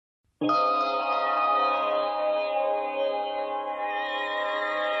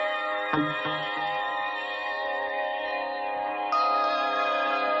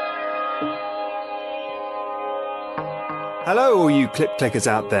Hello, all you clip clickers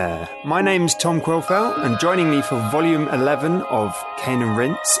out there. My name's Tom Quilfell, and joining me for Volume 11 of Cane and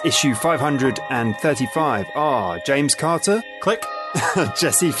Rinse, issue 535, are James Carter. Click.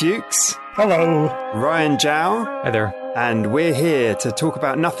 Jesse Fuchs. Hello. Ryan Zhao. Hi there. And we're here to talk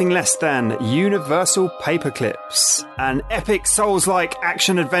about nothing less than Universal Paperclips, an epic Souls-like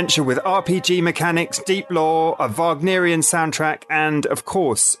action-adventure with RPG mechanics, deep lore, a Wagnerian soundtrack, and, of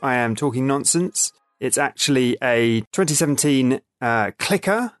course, I am talking nonsense. It's actually a 2017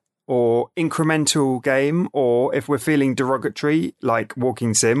 clicker or incremental game, or if we're feeling derogatory, like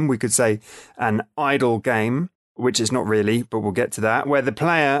Walking Sim, we could say an idle game, which is not really, but we'll get to that, where the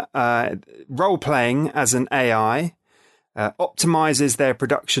player, role-playing as an AI, optimizes their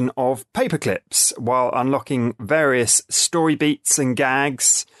production of paperclips while unlocking various story beats and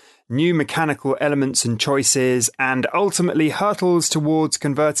gags, new mechanical elements and choices, and ultimately hurtles towards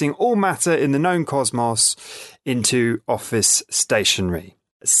converting all matter in the known cosmos into office stationery.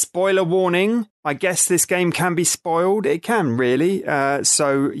 Spoiler warning, I guess this game can be spoiled. It can, really.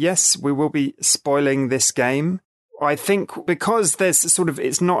 So, yes, we will be spoiling this game. I think because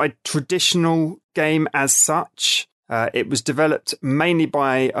it's not a traditional game as such. It was developed mainly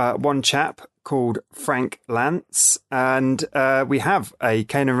by one chap called Frank Lantz, and we have a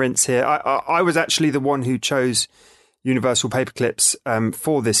Cane and Rinse here. I was actually the one who chose Universal Paperclips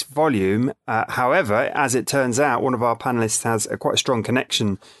for this volume. However, as it turns out, one of our panelists has a quite strong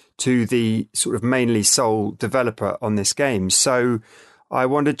connection to the sort of mainly sole developer on this game. So I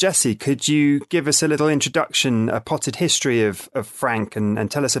wondered, Jesse, could you give us a little introduction, a potted history of Frank,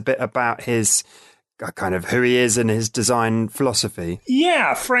 and tell us a bit about his kind of who he is and his design philosophy?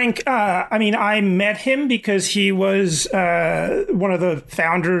 Yeah, Frank, I met him because he was one of the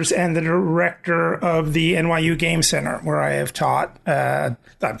founders and the director of the NYU Game Center, where I have taught. I've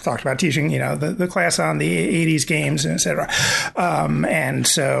talked about teaching, the class on the 80s games, et cetera. And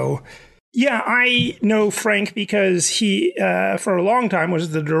so, yeah, I know Frank because he, for a long time,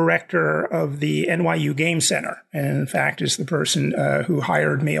 was the director of the NYU Game Center. And in fact, is the person who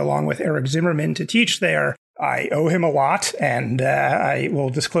hired me along with Eric Zimmerman to teach there. I owe him a lot, and I will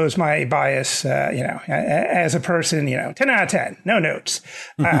disclose my bias, as a person, 10 out of 10, no notes.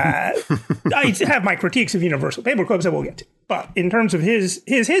 I have my critiques of Universal Paperclips that we'll get to. But in terms of his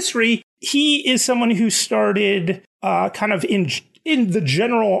history, he is someone who started kind of in the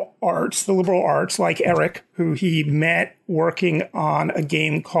general arts, the liberal arts, like Eric, who he met working on a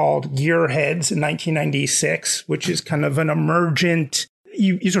game called Gearheads in 1996, which is kind of an emergent,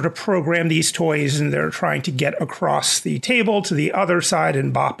 you sort of program these toys and they're trying to get across the table to the other side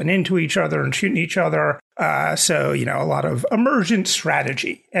and bopping into each other and shooting each other. So, a lot of emergent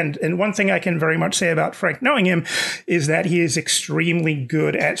strategy. And one thing I can very much say about Frank, knowing him, is that he is extremely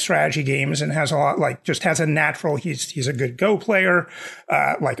good at strategy games and has a lot, just has a natural, he's a good Go player,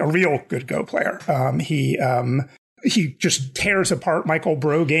 like a real good Go player. He just tears apart Michael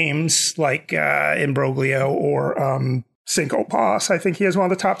Bro games like Imbroglio or Cinco Pass. I think he has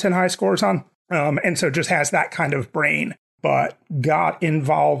one of the top 10 high scores on. And so just has that kind of brain, but got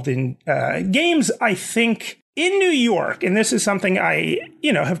involved in games, I think, in New York. And this is something I,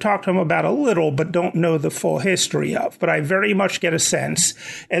 have talked to him about a little, but don't know the full history of. But I very much get a sense,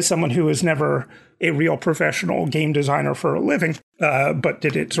 as someone who was never a real professional game designer for a living, but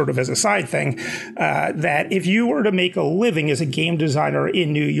did it sort of as a side thing, that if you were to make a living as a game designer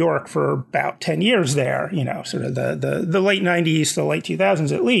in New York for about 10 years there, sort of the late 90s to late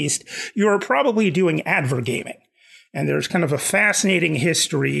 2000s at least, you were probably doing advergaming. And there's kind of a fascinating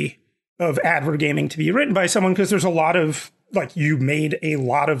history of advergaming to be written by someone, because there's a lot of, you made a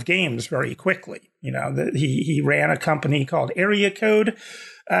lot of games very quickly. He ran a company called Area Code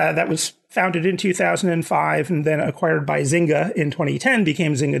that was founded in 2005 and then acquired by Zynga in 2010,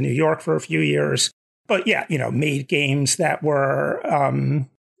 became Zynga New York for a few years. But yeah, made games that were,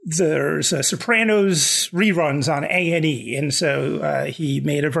 there's Sopranos reruns on A&E. And so he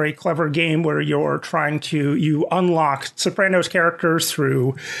made a very clever game where you unlock Sopranos characters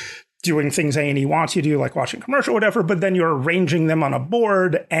through doing things A&E wants you to do, like watching a commercial or whatever, but then you're arranging them on a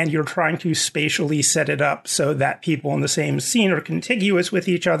board and you're trying to spatially set it up so that people in the same scene are contiguous with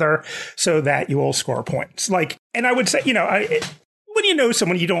each other so that you will score points. And I would say, when you know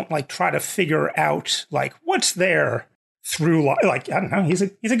someone, you don't try to figure out what's there through, I don't know, he's a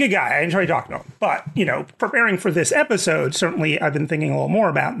good guy. I enjoy talking to him. But, preparing for this episode, certainly I've been thinking a little more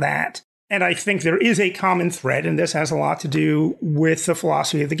about that. And I think there is a common thread, and this has a lot to do with the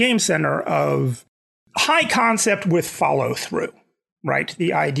philosophy of the Game Center of high concept with follow through. right?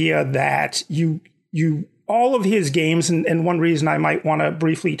 The idea that you all of his games, and one reason I might want to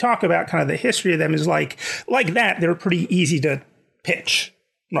briefly talk about kind of the history of them is like that, they're pretty easy to pitch,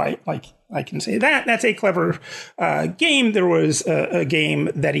 right? Like I can say that's a clever game. There was a game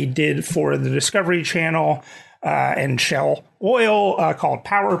that he did for the Discovery Channel and Shell Oil called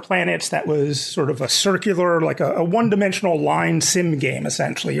Power Planets. That was sort of a circular, like a one-dimensional line sim game,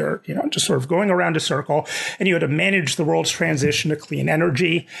 essentially, or just sort of going around a circle, and you had to manage the world's transition to clean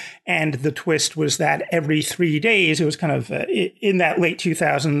energy. And the twist was that every 3 days, it was kind of in that late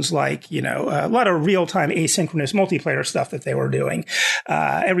 2000s, like a lot of real-time asynchronous multiplayer stuff that they were doing.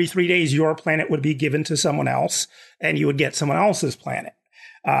 Every 3 days, your planet would be given to someone else, and you would get someone else's planet.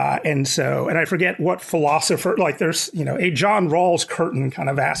 And I forget what philosopher, like there's, a John Rawls curtain kind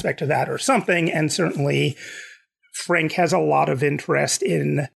of aspect to that or something. And certainly Frank has a lot of interest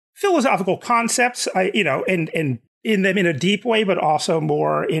in philosophical concepts, and in them in a deep way, but also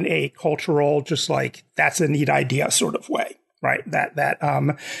more in a cultural, just like that's a neat idea sort of way. Right. That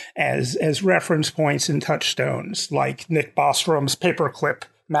as reference points and touchstones, like Nick Bostrom's Paperclip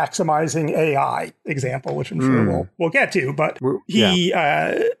maximizing AI example, which I'm sure we'll get to, but he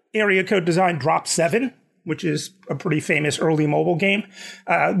area code designed Drop 7, which is a pretty famous early mobile game,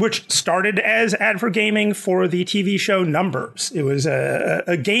 which started as advergaming for the TV show Numbers. It was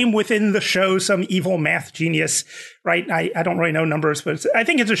a game within the show, some evil math genius, right? I don't really know Numbers, but I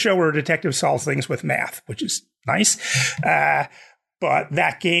think it's a show where a detective solves things with math, which is nice. But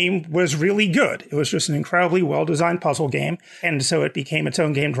that game was really good. It was just an incredibly well-designed puzzle game. And so it became its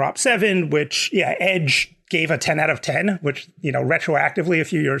own game, Drop 7, which, Edge gave a 10 out of 10, which, retroactively a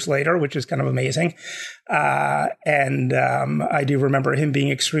few years later, which is kind of amazing. And I do remember him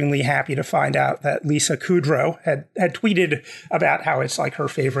being extremely happy to find out that Lisa Kudrow had tweeted about how it's like her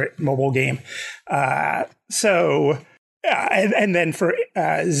favorite mobile game. Yeah, and then for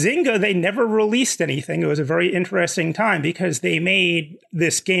Zynga, they never released anything. It was a very interesting time because they made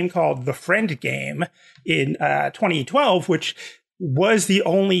this game called The Friend Game in 2012, which was the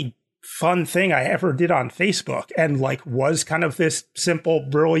only fun thing I ever did on Facebook, and like was kind of this simple,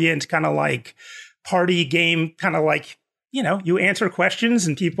 brilliant kind of like party game, kind of like, you answer questions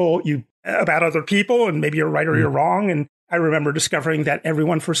and about other people, and maybe you're right or you're wrong. And I remember discovering that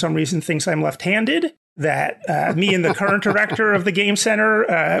everyone for some reason thinks I'm left-handed, that me and the current director of the game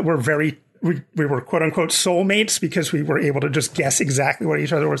center we were quote unquote soulmates because we were able to just guess exactly what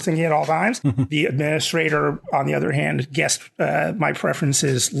each other was thinking at all times. The administrator, on the other hand, guessed my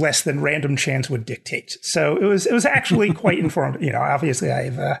preferences less than random chance would dictate. So it was actually quite informative. Obviously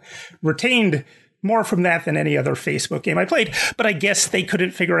I've retained more from that than any other Facebook game I played, but I guess they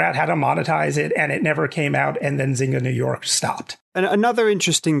couldn't figure out how to monetize it, and it never came out, and then Zynga New York stopped. And another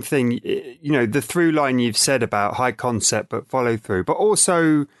interesting thing, the through line you've said about high concept but follow through, but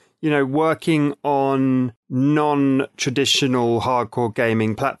also, working on non-traditional hardcore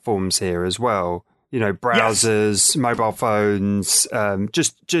gaming platforms here as well. Browsers, mobile phones,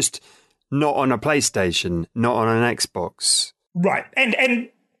 just not on a PlayStation, not on an Xbox. Right. And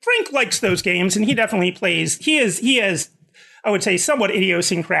Frank likes those games, and he definitely plays. He has, I would say, somewhat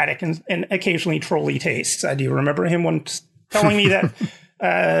idiosyncratic and occasionally trolly tastes. I do remember him once telling me that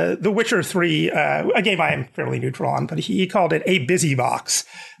The Witcher 3, a game I am fairly neutral on, but he called it a busy box,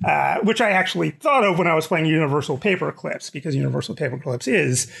 which I actually thought of when I was playing Universal Paperclips, because Universal Paperclips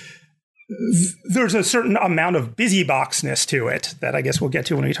there's a certain amount of busy boxness to it that I guess we'll get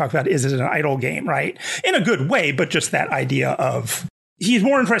to when we talk about, is it an idle game, right? In a good way, but just that idea of he's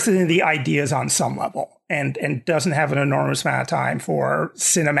more interested in the ideas on some level and doesn't have an enormous amount of time for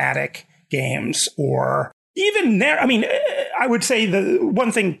cinematic games or even there. I mean, I would say the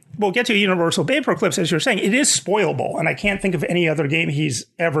one thing we'll get to Universal Paperclips, as you're saying, it is spoilable. And I can't think of any other game he's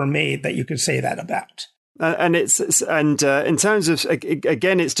ever made that you could say that about. And in terms of,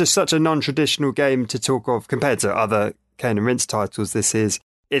 again, it's just such a non-traditional game to talk of compared to other Cane and Rinse titles.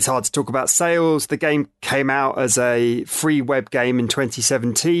 It's hard to talk about sales. The game came out as a free web game in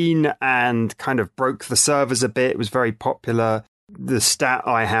 2017 and kind of broke the servers a bit. It was very popular. The stat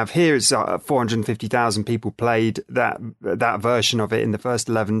I have here is 450,000 people played that version of it in the first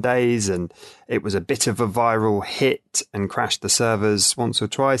 11 days, and it was a bit of a viral hit and crashed the servers once or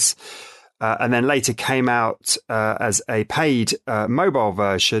twice. And then later came out as a paid mobile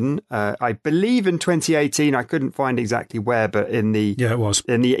version, I believe in 2018. I couldn't find exactly where, but in the it was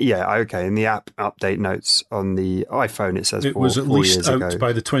in the app update notes on the iPhone, it says it was at least out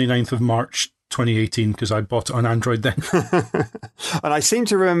by the 29th of March 2018 because I bought it on Android then. And I seem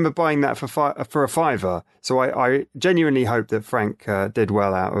to remember buying that for a $5. So I genuinely hope that Frank did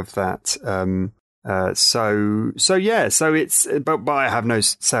well out of that. So it's, but I have no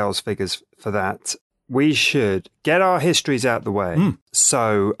sales figures for that. We should get our histories out the way.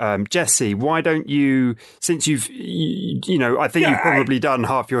 So, Jesse, why don't you, since you've probably done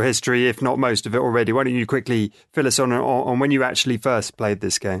half your history, if not most of it already, why don't you quickly fill us on when you actually first played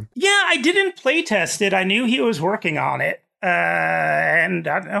this game? Yeah, I didn't play test it. I knew he was working on it. And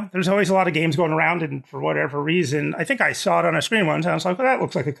I don't know, there's always a lot of games going around, and for whatever reason, I think I saw it on a screen once, and I was like, well, that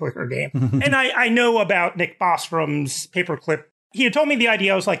looks like a clicker game. And I know about Nick Bostrom's Paperclip. He had told me the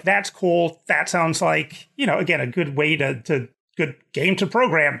idea. I was like, that's cool. That sounds like, again, a good way to good game to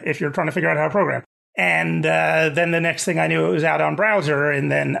program if you're trying to figure out how to program. And then the next thing I knew, it was out on browser.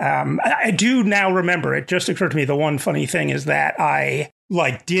 And then I do now remember, it just occurred to me, the one funny thing is that I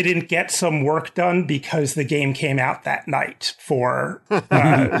didn't get some work done because the game came out that night for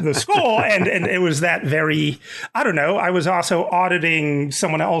the school. And it was that very, I don't know, I was also auditing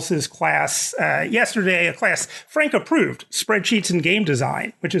someone else's class yesterday, a class Frank approved, Spreadsheets and Game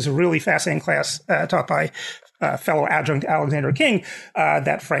Design, which is a really fascinating class taught by fellow adjunct Alexander King,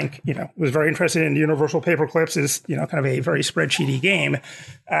 that Frank, was very interested in. Universal Paperclips is, kind of a very spreadsheety game.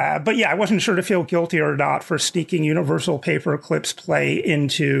 But yeah, I wasn't sure to feel guilty or not for sneaking Universal Paperclips play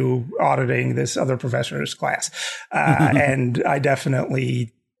into auditing this other professor's class. And I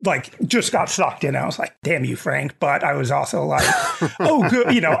definitely just got sucked in. I was like, damn you, Frank. But I was also like, oh, good.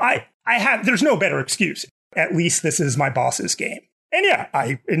 There's no better excuse. At least this is my boss's game. And yeah,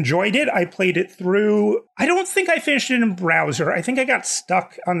 I enjoyed it. I played it through. I don't think I finished it in browser. I think I got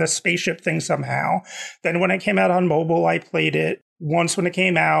stuck on the spaceship thing somehow. Then when it came out on mobile, I played it once when it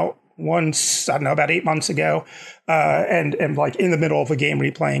came out. Once, I don't know, about 8 months ago, and in the middle of a game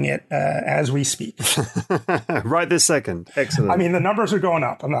replaying it as we speak. Right this second. Excellent. I mean, the numbers are going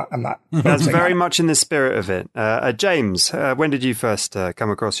up. I'm not. That's very much in the spirit of it. James, when did you first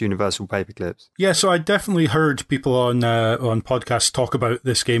come across Universal Paperclips? Yeah, so I definitely heard people on podcasts talk about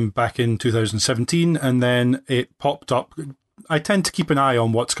this game back in 2017, and then it popped up. I tend to keep an eye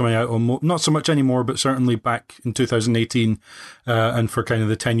on what's coming out on, not so much anymore, but certainly back in 2018 and for kind of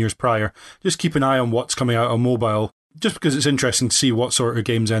the 10 years prior. Just keep an eye on what's coming out on mobile, just because it's interesting to see what sort of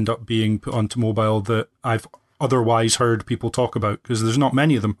games end up being put onto mobile that I've otherwise heard people talk about, because there's not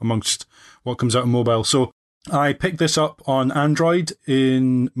many of them amongst what comes out on mobile. So I picked this up on Android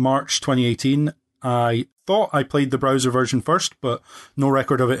in March 2018. I thought I played the browser version first, but no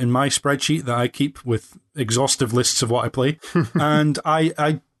record of it in my spreadsheet that I keep with exhaustive lists of what I play. And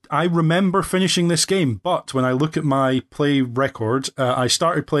I remember finishing this game, but when I look at my play record, I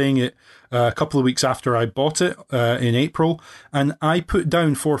started playing it a couple of weeks after I bought it in April, and I put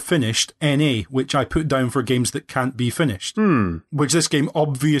down for finished NA, which I put down for games that can't be finished, which this game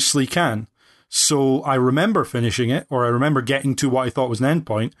obviously can. So I remember finishing it, or I remember getting to what I thought was an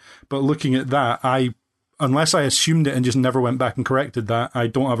endpoint, but looking at that, unless I assumed it and just never went back and corrected that, I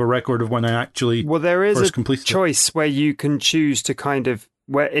don't have a record of when I actually there is first a completed choice where you can choose to kind of,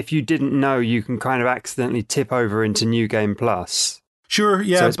 where if you didn't know, you can kind of accidentally tip over into New Game Plus. Sure,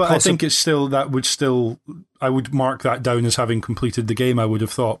 yeah, so but I think it's still, I would mark that down as having completed the game, I would have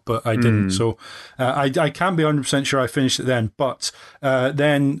thought, but I didn't. So I can't be 100% sure I finished it then. But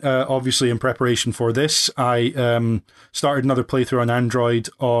then, obviously, in preparation for this, I started another playthrough on Android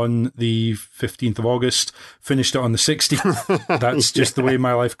on the 15th of August, finished it on the 16th. That's just the way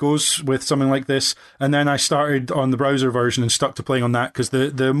my life goes with something like this. And then I started on the browser version and stuck to playing on that, because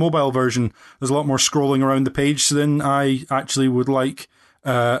the mobile version, there's a lot more scrolling around the page than I actually would like.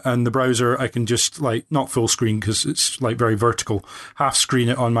 And the browser, I can just not full screen because it's very vertical, half screen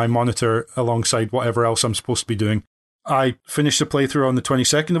it on my monitor alongside whatever else I'm supposed to be doing. I finished the playthrough on the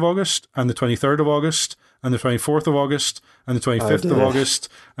 22nd of August and the 23rd of August and the 24th of August and the 25th of August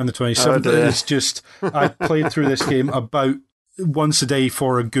and the 27th. It's just, I played through this game about once a day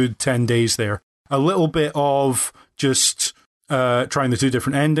for a good 10 days there. A little bit of just trying the two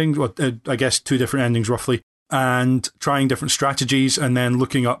different endings, I guess 2 different endings roughly, and trying different strategies, and then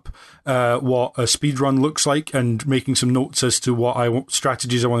looking up what a speedrun looks like and making some notes as to what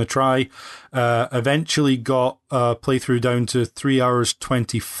strategies I want to try. Eventually got a playthrough down to 3 hours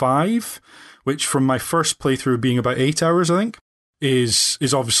 25, which from my first playthrough being about 8 hours, I think,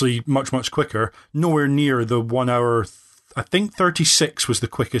 is obviously much, much quicker. Nowhere near the 1 hour, I think 36 was the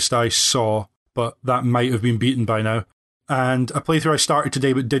quickest I saw, but that might have been beaten by now. And a playthrough I started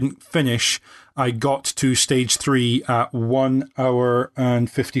today but didn't finish, I got to stage 3 at 1 hour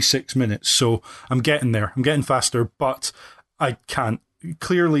and 56 minutes. So I'm getting there. I'm getting faster, but I can't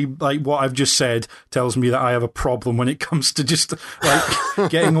clearly, like what I've just said tells me that I have a problem when it comes to just like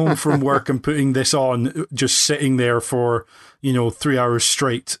getting home from work and putting this on, just sitting there for 3 hours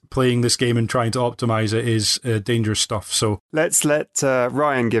straight playing this game and trying to optimize it is dangerous stuff. So let's let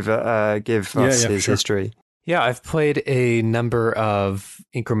Ryan give us his history. Yeah, I've played a number of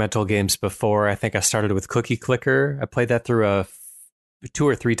incremental games before. I think I started with Cookie Clicker. I played that through 2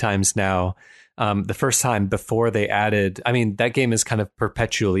 or 3 times now. The first time before they added, I mean, that game is kind of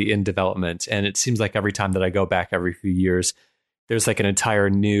perpetually in development. And it seems like every time that I go back every few years, there's like an entire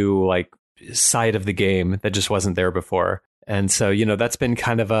new like side of the game that just wasn't there before. And so, that's been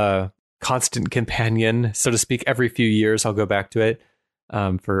kind of a constant companion, so to speak. Every few years, I'll go back to it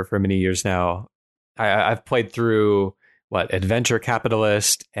for many years now. I've played through Adventure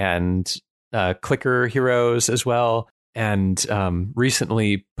Capitalist and Clicker Heroes as well. And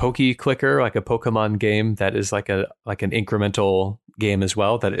recently Poke Clicker, like a Pokemon game that is like an incremental game as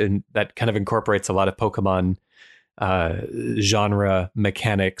well, that kind of incorporates a lot of Pokemon genre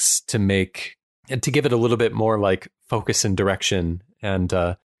mechanics to give it a little bit more like focus and direction, and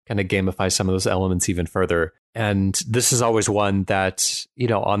kind of gamify some of those elements even further. And this is always one that,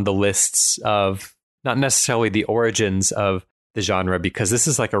 on the lists of not necessarily the origins of the genre, because this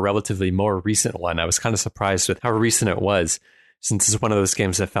is like a relatively more recent one. I was kind of surprised with how recent it was, since it's one of those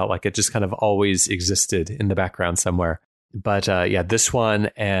games that felt like it just kind of always existed in the background somewhere. But this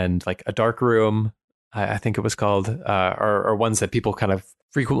one and like A Dark Room, I think it was called, are ones that people kind of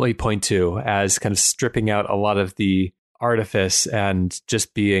frequently point to as kind of stripping out a lot of the artifice and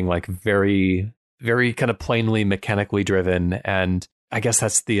just being like very, very kind of plainly mechanically driven. And I guess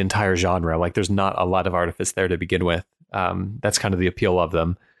that's the entire genre. Like there's not a lot of artifice there to begin with. That's kind of the appeal of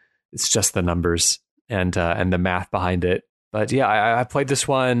them. It's just the numbers and the math behind it. But yeah, I played this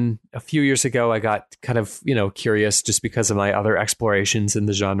one a few years ago. I got kind of, curious just because of my other explorations in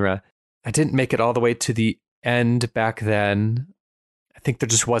the genre. I didn't make it all the way to the end back then. I think there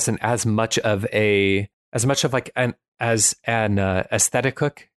just wasn't as much of an aesthetic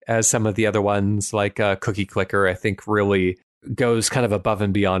hook as some of the other ones, like Cookie Clicker. I think really goes kind of above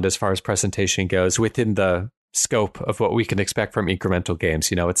and beyond as far as presentation goes within the scope of what we can expect from incremental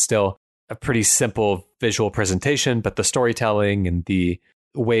games. It's still a pretty simple visual presentation, but the storytelling and the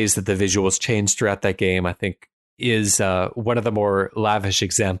ways that the visuals change throughout that game, I think, is one of the more lavish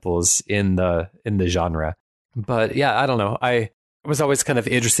examples in the genre. But yeah, I don't know. I was always kind of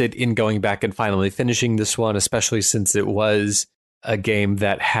interested in going back and finally finishing this one, especially since it was a game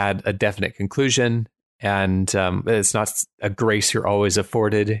that had a definite conclusion, and it's not a grace you're always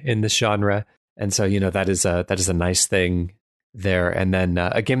afforded in this genre. And so, that is a nice thing there. And then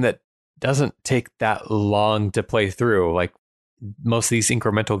a game that doesn't take that long to play through. Like most of these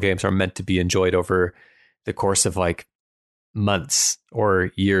incremental games are meant to be enjoyed over the course of like months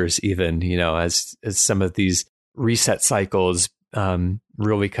or years, even, as some of these reset cycles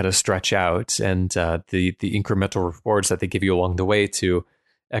really kind of stretch out, and the incremental rewards that they give you along the way to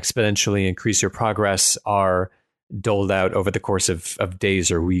exponentially increase your progress are doled out over the course of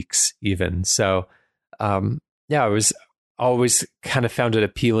days or weeks even. So I was always kind of found it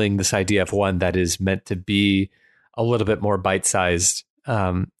appealing, this idea of one that is meant to be a little bit more bite-sized,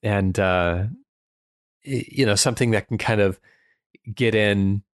 and something that can kind of get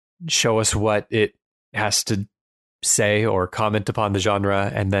in, show us what it has to say or comment upon the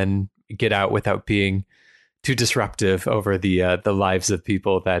genre, and then get out without being too disruptive over the lives of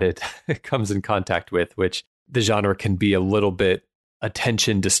people that it comes in contact with, which the genre can be a little bit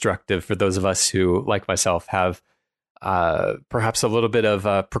attention destructive for those of us who, like myself, have perhaps a little bit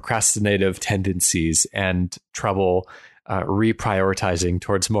of procrastinative tendencies and trouble reprioritizing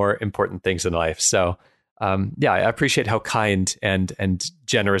towards more important things in life. So I appreciate how kind and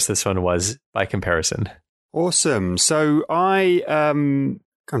generous this one was by comparison. Awesome. So I'm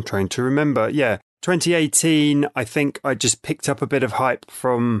trying to remember. Yeah, 2018, I think I just picked up a bit of hype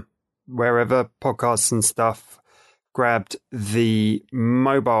from wherever, podcasts and stuff, grabbed the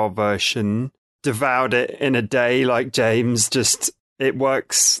mobile version, devoured it in a day like James. Just, it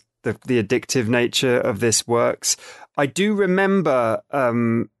works. The addictive nature of this works. I do remember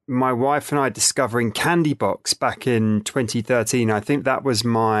my wife and I discovering Candy Box back in 2013. I think that was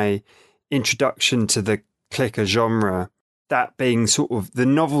my introduction to the clicker genre. That being sort of the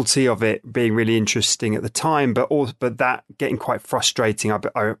novelty of it being really interesting at the time, but that getting quite frustrating.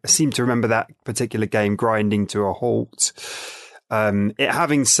 I seem to remember that particular game grinding to a halt. It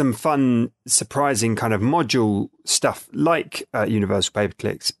having some fun, surprising kind of module stuff like Universal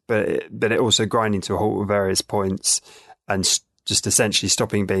Paperclips, but it also grinding to a halt at various points and just essentially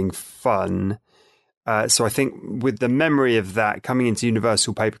stopping being fun. So I think with the memory of that coming into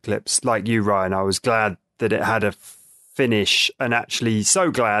Universal Paperclips, like you, Ryan, I was glad that it had a finish, and actually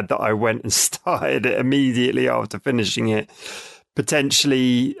so glad that I went and started it immediately after finishing it.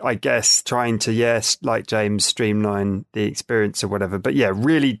 Potentially, I guess, trying to, yes, like James, streamline the experience or whatever. But yeah,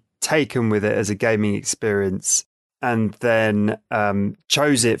 really taken with it as a gaming experience. And then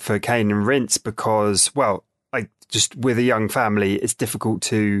chose it for Cane and Rinse because, well, I just with a young family, it's difficult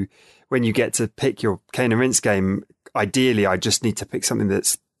to, when you get to pick your Cane and Rinse game, ideally, I just need to pick something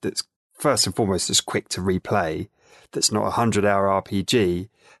that's first and foremost just quick to replay, that's not a 100-hour RPG.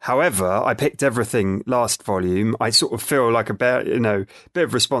 However, I picked everything last volume. I sort of feel like a bit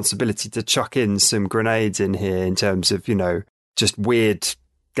of responsibility to chuck in some grenades in here in terms of, just weird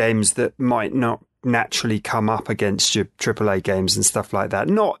games that might not naturally come up against your AAA games and stuff like that.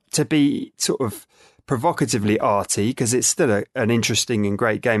 Not to be sort of provocatively arty, because it's still an interesting and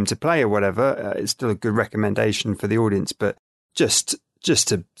great game to play or whatever. It's still a good recommendation for the audience, but just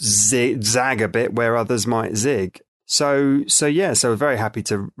to zag a bit where others might zig. So very happy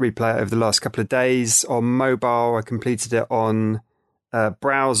to replay it over the last couple of days on mobile. I completed it on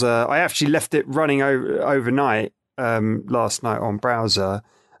browser. I actually left it running overnight last night on browser,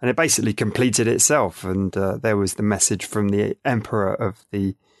 and it basically completed itself. And there was the message from the Emperor of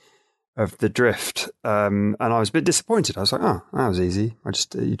the Drift, and I was a bit disappointed. I was like, oh, that was easy. You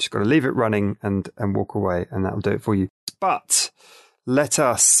just got to leave it running and walk away, and that'll do it for you. But let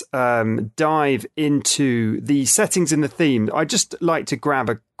us dive into the settings and the theme. I'd just like to grab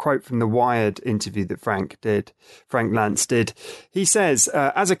a quote from the Wired interview that Frank Lantz did. He says,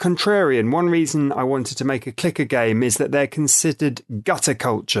 as a contrarian, one reason I wanted to make a clicker game is that they're considered gutter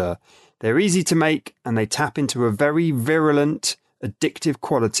culture. They're easy to make, and they tap into a very virulent, addictive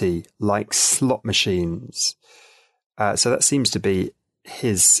quality like slot machines. So that seems to be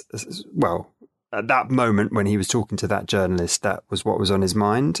his, well, at that moment when he was talking to that journalist, that was what was on his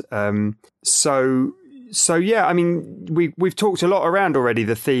mind. So yeah, I mean, we've talked a lot around already,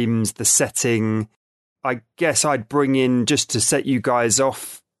 the themes, the setting. I guess I'd bring in, just to set you guys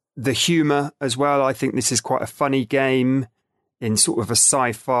off, the humour as well. I think this is quite a funny game in sort of a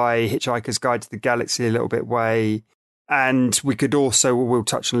sci-fi Hitchhiker's Guide to the Galaxy a little bit way. And we could also, we'll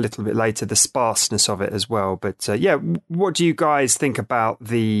touch on a little bit later, the sparseness of it as well. But yeah, what do you guys think about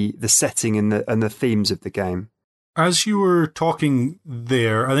the setting and the themes of the game? As you were talking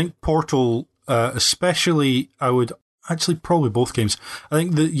there, I think Portal, especially, I would actually probably both games. I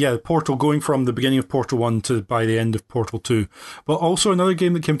think Portal, going from the beginning of Portal 1 to by the end of Portal 2. But also another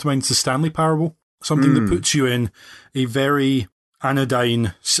game that came to mind is the Stanley Parable, something that puts you in a very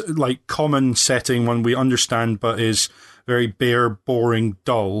anodyne, like common setting, one we understand, but is very bare, boring,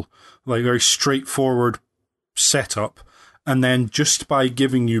 dull, like very straightforward setup. And then just by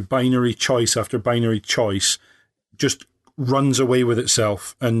giving you binary choice after binary choice, just runs away with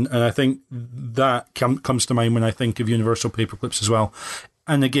itself. And I think that comes to mind when I think of Universal Paperclips as well.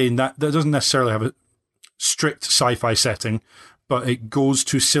 And again, that doesn't necessarily have a strict sci-fi setting, but it goes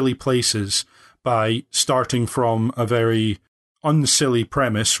to silly places by starting from a very unsilly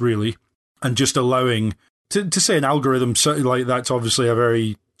premise, really, and just allowing to say an algorithm, like that's obviously a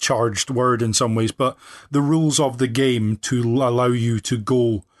very charged word in some ways, but the rules of the game to allow you to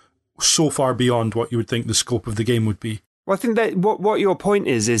go so far beyond what you would think the scope of the game would be. Well, I think that what your point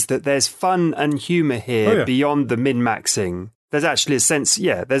is that there's fun and humour here beyond the min-maxing. There's actually a sense,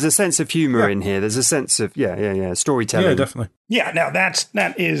 there's a sense of humour in here. There's a sense of, storytelling. Yeah, definitely. Yeah, now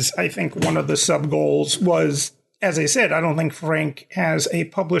that is, I think, one of the sub-goals was, as I said, I don't think Frank has a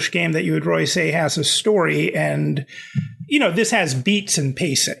published game that you would really say has a story. And, this has beats and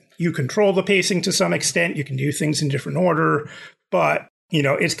pacing. You control the pacing to some extent. You can do things in different order. But,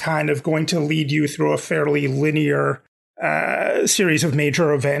 it's kind of going to lead you through a fairly linear series of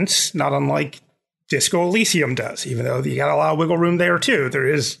major events, not unlike Disco Elysium does, even though you got a lot of wiggle room there, too. There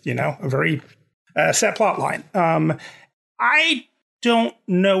is, a very set plot line. I don't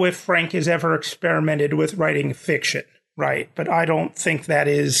know if Frank has ever experimented with writing fiction, right? But I don't think that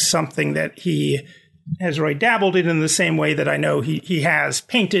is something that he has really dabbled in the same way that I know he has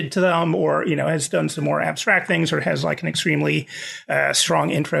painted to them, or, has done some more abstract things, or has like an extremely strong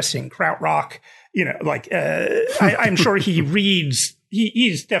interest in krautrock. I'm sure he reads.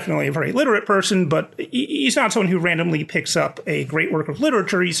 He's definitely a very literate person, but he's not someone who randomly picks up a great work of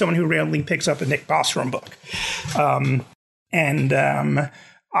literature. He's someone who randomly picks up a Nick Bostrom book.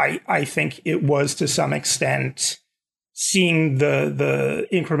 I think it was, to some extent, seeing the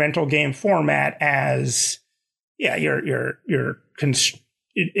incremental game format as, it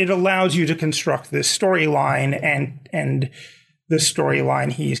allows you to construct this storyline, and the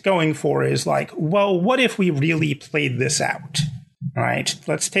storyline he's going for is like, well, what if we really played this out? Right?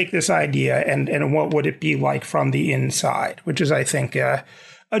 Let's take this idea and what would it be like from the inside, which is, I think, a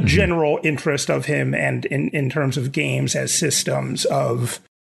general interest of him, and in terms of games as systems of,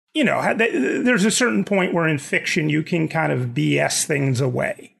 there's a certain point where in fiction you can kind of BS things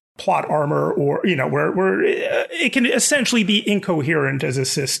away. Plot armor, or, where it can essentially be incoherent as a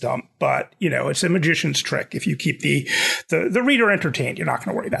system, but, it's a magician's trick. If you keep the reader entertained, you're not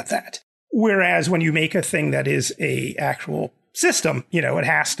going to worry about that. Whereas when you make a thing that is a actual system, it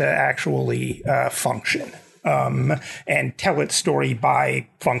has to actually function and tell its story by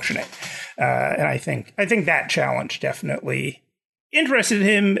functioning. And I think that challenge definitely interested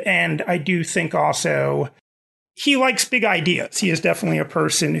him. And I do think also he likes big ideas. He is definitely a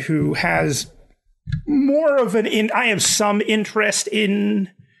person who has more of I have some interest in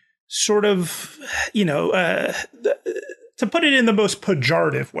sort of, to put it in the most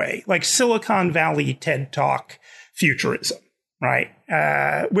pejorative way, like Silicon Valley TED Talk futurism, right?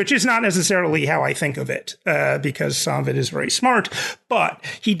 Which is not necessarily how I think of it, because some of it is very smart, but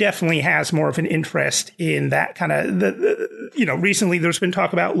he definitely has more of an interest in that kind of, recently there's been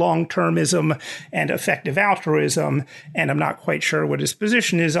talk about long-termism and effective altruism, and I'm not quite sure what his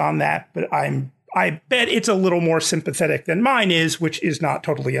position is on that, but I bet it's a little more sympathetic than mine is, which is not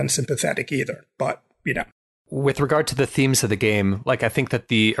totally unsympathetic either, but, With regard to the themes of the game, I think that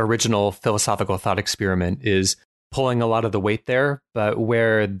the original philosophical thought experiment is pulling a lot of the weight there, but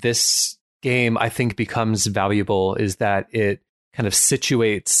where this game, I think, becomes valuable is that it kind of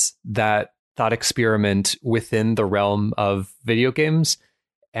situates that thought experiment within the realm of video games.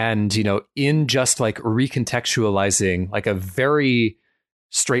 And, in just recontextualizing a very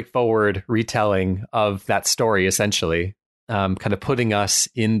straightforward retelling of that story, essentially, kind of putting us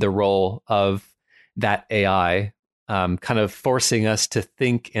in the role of that AI, kind of forcing us to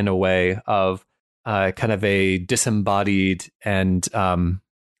think in a way of kind of a disembodied and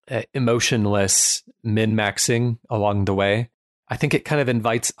emotionless min-maxing along the way. I think it kind of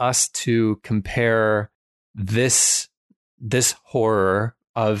invites us to compare this horror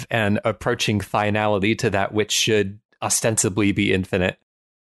of an approaching finality to that which should ostensibly be infinite.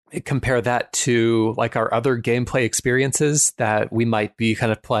 Compare that to our other gameplay experiences that we might be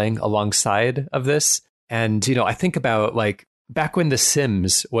kind of playing alongside of this. And, I think about back when The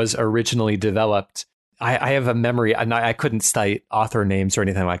Sims was originally developed, I have a memory, and I couldn't cite author names or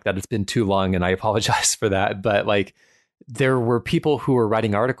anything like that. It's been too long, and I apologize for that. But there were people who were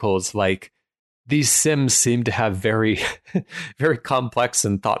writing articles these Sims seem to have very, very complex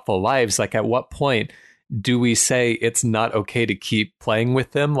and thoughtful lives. At what point do we say it's not okay to keep playing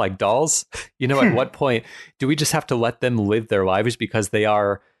with them like dolls? At what point do we just have to let them live their lives because they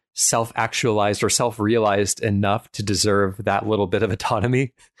are self-actualized or self-realized enough to deserve that little bit of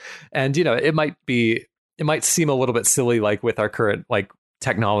autonomy? And, it might seem a little bit silly, with our current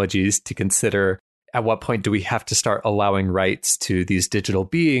technologies, to consider at what point do we have to start allowing rights to these digital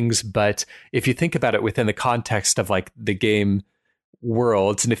beings. But if you think about it within the context of the game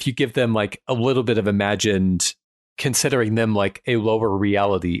worlds, and if you give them a little bit of imagined, considering them a lower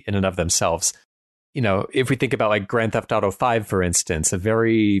reality in and of themselves, if we think about Grand Theft Auto 5, for instance, a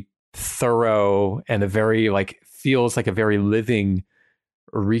very thorough and a very feels like a very living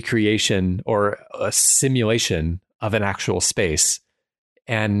recreation or a simulation of an actual space.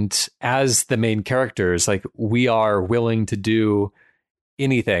 And as the main characters, we are willing to do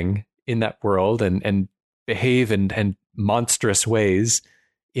anything in that world and behave in monstrous ways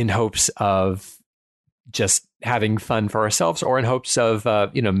in hopes of just having fun for ourselves, or in hopes of,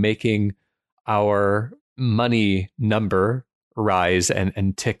 making our money number rise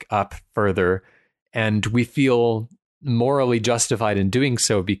and tick up further. And we feel morally justified in doing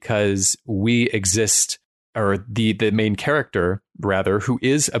so because we exist, or the main character, rather, who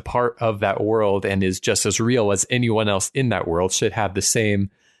is a part of that world and is just as real as anyone else in that world, should have the same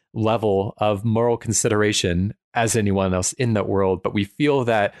level of moral consideration as anyone else in that world. But we feel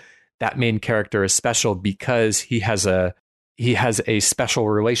that that main character is special because he has a special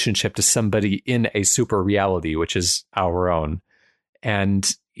relationship to somebody in a super reality, which is our own.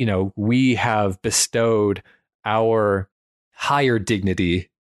 And, we have bestowed our higher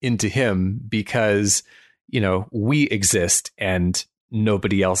dignity into him because, we exist and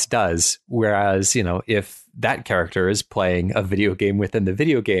nobody else does. Whereas, if that character is playing a video game within the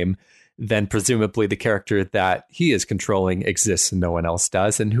video game, then presumably the character that he is controlling exists and no one else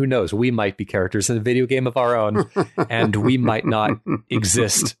does. And who knows, we might be characters in a video game of our own, and we might not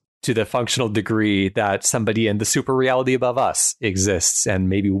exist to the functional degree that somebody in the super reality above us exists. And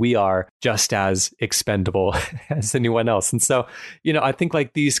maybe we are just as expendable as anyone else. And so, I think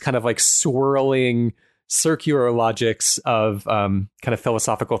like these kind of like swirling circular logics of kind of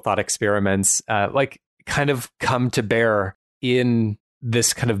philosophical thought experiments, like kind of come to bear in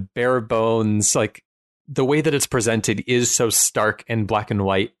this kind of bare bones, like the way that it's presented is so stark and black and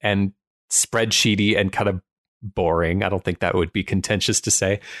white and spreadsheety and kind of boring. I don't think that would be contentious to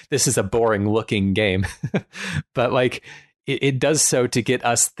say. This is a boring looking game, but like it does so to get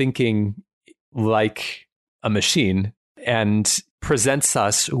us thinking like a machine and presents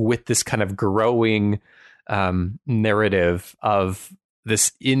us with this kind of growing narrative of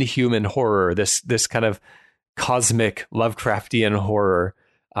this inhuman horror, this kind of cosmic Lovecraftian horror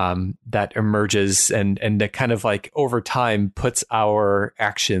that emerges and that kind of like over time puts our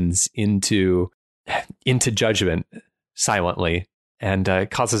actions into judgment silently and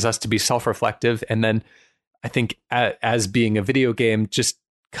causes us to be self-reflective. And then I think as being a video game, just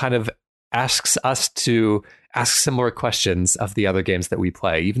kind of asks us to ask similar questions of the other games that we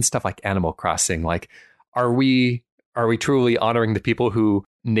play, even stuff like Animal Crossing. Like, are we truly honoring the people who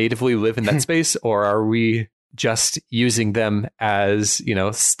natively live in that space, or are we just using them as,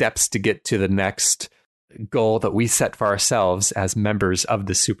 steps to get to the next goal that we set for ourselves as members of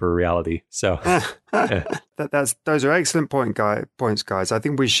the super reality? So those are excellent points, guys. I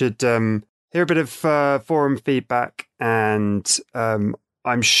think we should hear a bit of forum feedback, and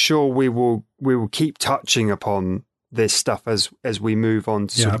I'm sure we will keep touching upon this stuff as we move on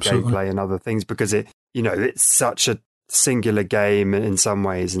to sort of gameplay and other things, because it's such a singular game in some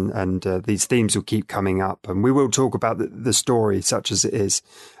ways, and these themes will keep coming up, and we will talk about the story such as it is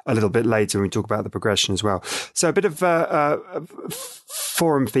a little bit later when we talk about the progression as well. So a bit of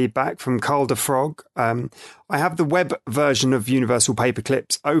forum feedback from Carl de Frog. I have the web version of Universal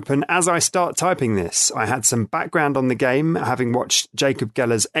Paperclips open as I start typing this. I had some background on the game, having watched Jacob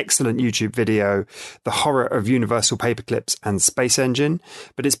Geller's excellent YouTube video, The Horror of Universal Paperclips and Space Engine,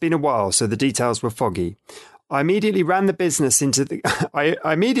 but it's been a while, so the details were foggy. I immediately ran the business into the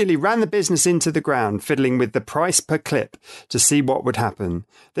ground, fiddling with the price per clip to see what would happen.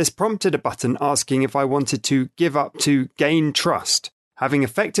 This prompted a button asking if I wanted to give up to gain trust. Having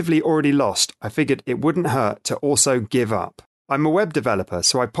effectively already lost, I figured it wouldn't hurt to also give up. I'm a web developer,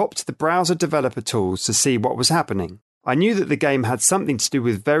 so I popped the browser developer tools to see what was happening. I knew that the game had something to do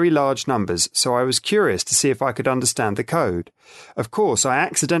with very large numbers, so I was curious to see if I could understand the code. Of course, I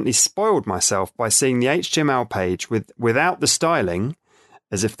accidentally spoiled myself by seeing the HTML page without the styling,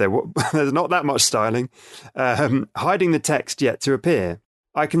 as if there's not that much styling, hiding the text yet to appear.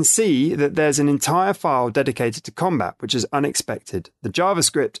 I can see that there's an entire file dedicated to combat, which is unexpected. The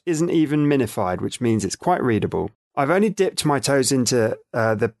JavaScript isn't even minified, which means it's quite readable. I've only dipped my toes into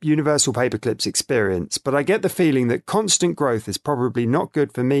the Universal Paperclips experience, but I get the feeling that constant growth is probably not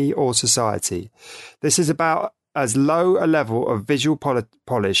good for me or society. This is about as low a level of visual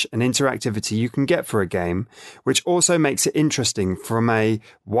polish and interactivity you can get for a game, which also makes it interesting from a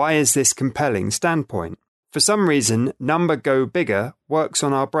why is this compelling standpoint. For some reason, number go bigger works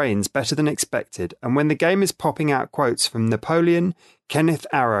on our brains better than expected, and when the game is popping out quotes from Napoleon, Kenneth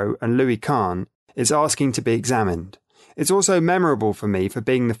Arrow and Louis Kahn, it's asking to be examined. It's also memorable for me for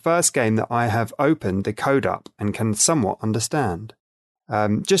being the first game that I have opened the code up and can somewhat understand.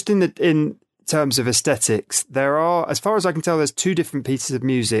 Just in terms of aesthetics, there are, as far as I can tell, there's two different pieces of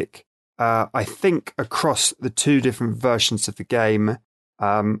music, I think, across the two different versions of the game.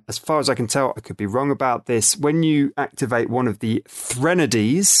 As far as I can tell, I could be wrong about this. When you activate one of the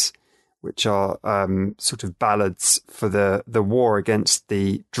threnodies, which are sort of ballads for the war against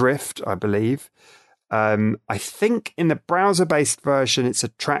the drift, I believe. I think in the browser-based version, it's a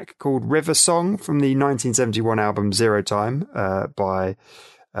track called River Song from the 1971 album Zero Time by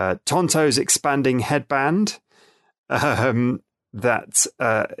Tonto's Expanding Headband. That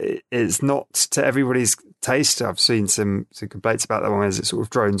is not to everybody's taste. I've seen some complaints about that one as it sort of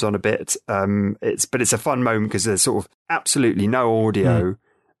drones on a bit. But it's a fun moment because there's sort of absolutely no audio.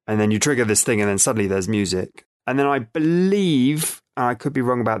 And then you trigger this thing and then suddenly there's music. And then I believe, I could be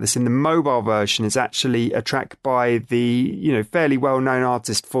wrong about this, in the mobile version is actually a track by the, fairly well-known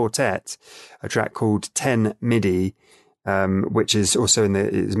artist Fortet, a track called 10 MIDI, which is also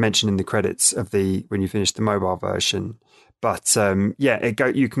is mentioned in the credits of when you finish the mobile version. But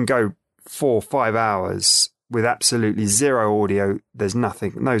you can go 4 or 5 hours with absolutely zero audio. There's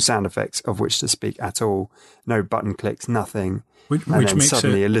nothing, no sound effects of which to speak at all. No button clicks, nothing. Which makes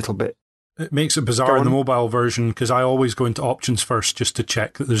suddenly a little bit. It makes it bizarre in the mobile version because I always go into options first just to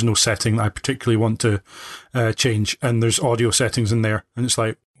check that there's no setting that I particularly want to change, and there's audio settings in there, and it's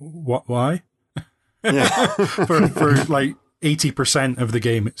like, What? Why? Yeah. for like 80% of the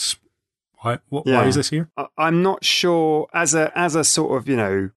game, it's why is this here? I'm not sure. As a sort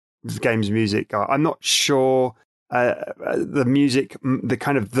of, games music guy, I'm not sure the music,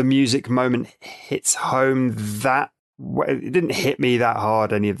 the music moment hits home that way. It didn't hit me that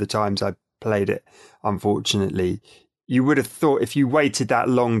hard any of the times I played it, unfortunately. You would have thought if you waited that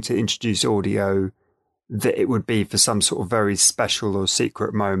long to introduce audio that it would be for some sort of very special or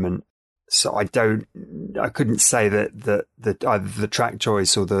secret moment. So I couldn't say that either the track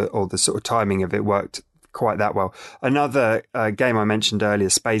choice or the sort of timing of it worked quite that well. Another game I mentioned earlier,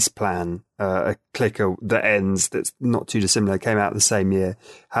 Space Plan, a clicker that ends, that's not too dissimilar, came out the same year,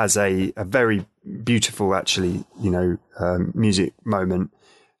 has a very beautiful, actually, music moment.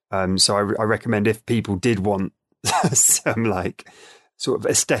 So I recommend if people did want some like sort of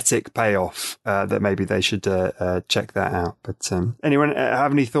aesthetic payoff, that maybe they should check that out. But anyone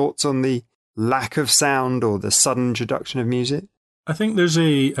have any thoughts on the lack of sound or the sudden introduction of music? I think there's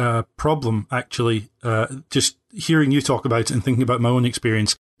a problem, actually, just hearing you talk about it and thinking about my own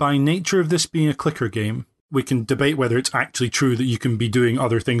experience. By nature of this being a clicker game, we can debate whether it's actually true that you can be doing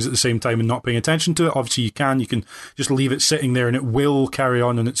other things at the same time and not paying attention to it. Obviously, you can just leave it sitting there and it will carry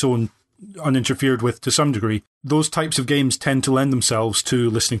on its own, uninterfered with to some degree. Those types of games tend to lend themselves to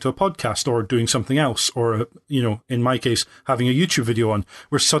listening to a podcast or doing something else, or, in my case, having a YouTube video on,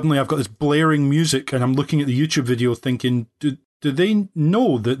 where suddenly I've got this blaring music and I'm looking at the YouTube video thinking, do they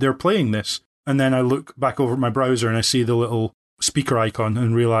know that they're playing this? And then I look back over at my browser and I see the little speaker icon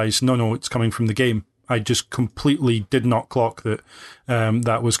and realize, no, it's coming from the game. I just completely did not clock that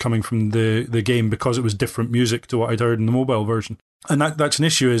that was coming from the game because it was different music to what I'd heard in the mobile version. And that's an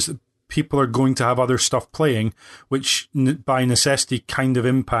issue, is people are going to have other stuff playing, which by necessity kind of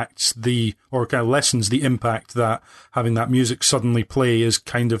impacts or kind of lessens the impact that having that music suddenly play is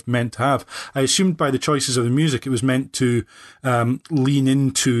kind of meant to have. I assumed by the choices of the music, it was meant to lean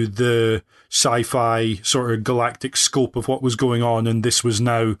into the sci-fi sort of galactic scope of what was going on, and this was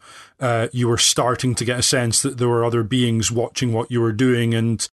now you were starting to get a sense that there were other beings watching what you were doing,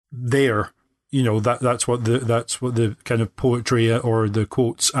 and that's what the kind of poetry or the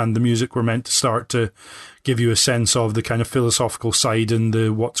quotes and the music were meant to start to give you a sense of, the kind of philosophical side and the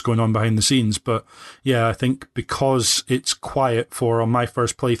what's going on behind the scenes. But yeah, I think because it's quiet for, on my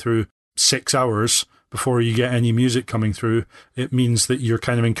first playthrough, 6 hours before you get any music coming through, it means that you're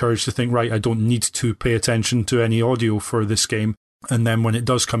kind of encouraged to think, right, I don't need to pay attention to any audio for this game. And then when it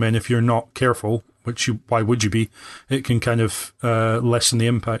does come in, if you're not careful, why would you be, it can kind of lessen the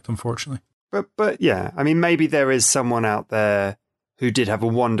impact, unfortunately. But yeah, I mean, maybe there is someone out there who did have a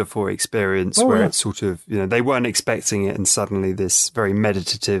wonderful experience where it's sort of, they weren't expecting it and suddenly this very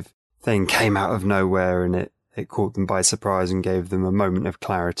meditative thing came out of nowhere and it caught them by surprise and gave them a moment of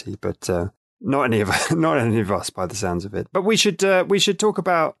clarity. But not any of us by the sounds of it. But we should talk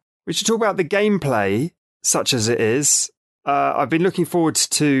about the gameplay, such as it is. I've been looking forward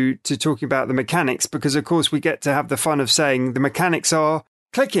to talking about the mechanics because, of course, we get to have the fun of saying the mechanics are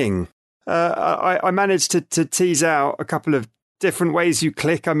clicking. I managed to tease out a couple of different ways you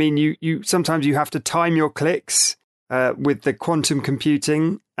click. I mean, you sometimes you have to time your clicks with the quantum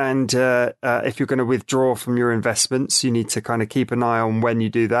computing, and if you're going to withdraw from your investments, you need to kind of keep an eye on when you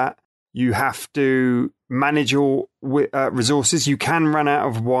do that. You have to manage your resources. You can run out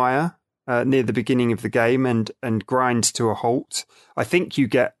of wire near the beginning of the game and grind to a halt. I think you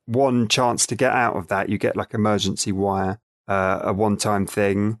get one chance to get out of that. You get like emergency wire, a one-time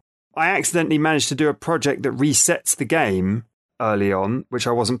thing. I accidentally managed to do a project that resets the game early on, which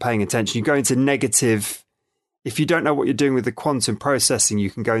I wasn't paying attention. You go into negative. If you don't know what you're doing with the quantum processing, you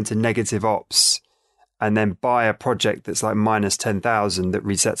can go into negative ops and then buy a project that's like minus 10,000 that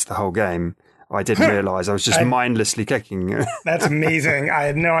resets the whole game. I didn't realise. I was just mindlessly clicking. That's amazing. I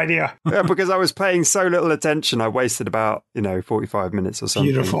had no idea. Yeah, because I was paying so little attention. I wasted about 45 minutes or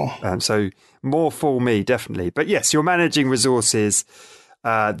something. Beautiful. So more for me, definitely. But yes, you're managing resources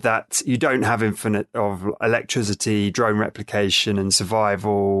that you don't have infinite of electricity, drone replication and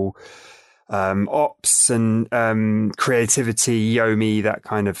survival, ops and creativity, Yomi, that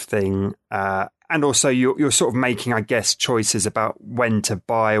kind of thing. And also you're sort of making, I guess, choices about when to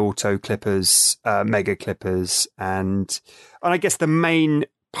buy auto clippers, mega clippers. And I guess the main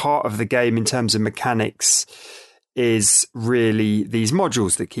part of the game in terms of mechanics is really these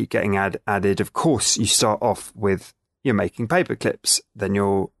modules that keep getting added. Of course, you start off with you're making paper clips, then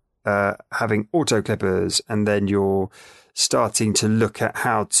you're having auto clippers, and then you're starting to look at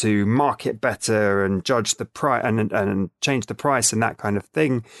how to market better and judge the price and change the price and that kind of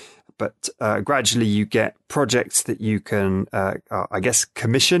thing. but gradually you get projects that you can, I guess,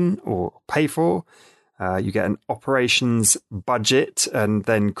 commission or pay for. You get an operations budget and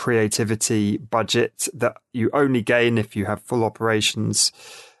then creativity budget that you only gain if you have full operations.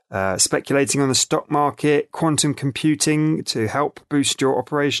 Speculating on the stock market, quantum computing to help boost your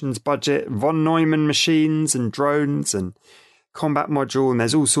operations budget, von Neumann machines and drones and combat module. And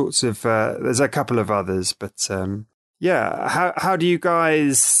there's all sorts of, there's a couple of others, but how do you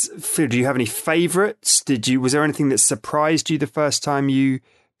guys feel? Do you have any favorites? Was there anything that surprised you the first time you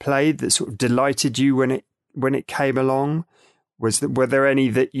played that sort of delighted you when it came along? Were there any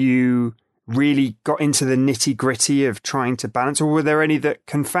that you really got into the nitty-gritty of trying to balance, or were there any that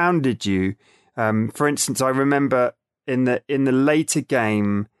confounded you? For instance, I remember in the later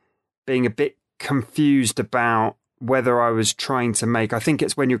game being a bit confused about whether I was trying to make, I think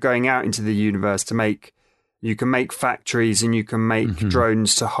it's when you're going out into the universe you can make factories and you can make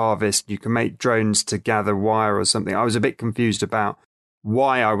drones to harvest, you can make drones to gather wire or something. I was a bit confused about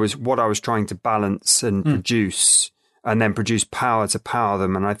what I was trying to balance and produce, and then produce power to power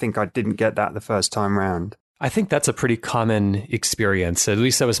them. And I think I didn't get that the first time round. I think that's a pretty common experience. At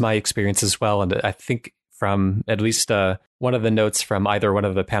least that was my experience as well. And I think from at least one of the notes from either one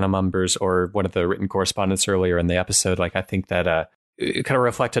of the panel members or one of the written correspondents earlier in the episode, like I think that it kind of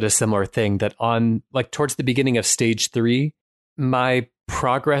reflected a similar thing, that on like towards the beginning of stage 3, my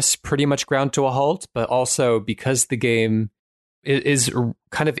progress pretty much ground to a halt, but also because the game is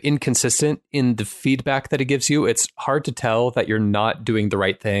kind of inconsistent in the feedback that it gives you, it's hard to tell that you're not doing the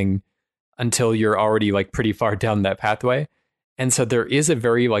right thing until you're already like pretty far down that pathway. And so there is a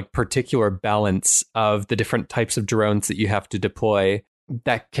very like particular balance of the different types of drones that you have to deploy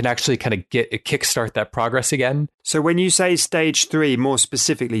that can actually kind of kickstart that progress again. So when you say stage 3, more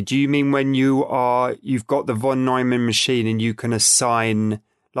specifically, do you mean when you've got the von Neumann machine and you can assign,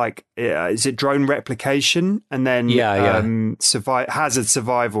 like, is it drone replication? And then hazard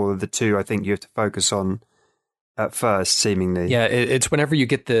survival are the two I think you have to focus on at first, seemingly. Yeah, it's whenever you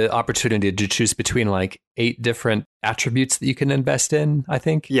get the opportunity to choose between like 8 different attributes that you can invest in, I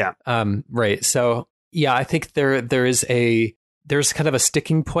think. Yeah. Right. So, yeah, I think there's kind of a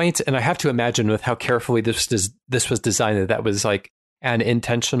sticking point, and I have to imagine with how carefully this was designed that was like an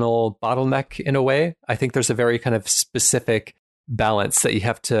intentional bottleneck in a way. I think there's a very kind of specific balance that you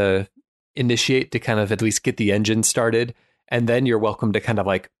have to initiate to kind of at least get the engine started, and then you're welcome to kind of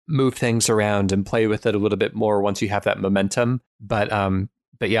like move things around and play with it a little bit more once you have that momentum. But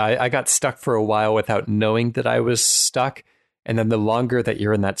yeah, I got stuck for a while without knowing that I was stuck. And then the longer that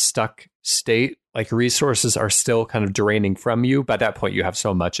you're in that stuck state, like resources are still kind of draining from you. By that point, you have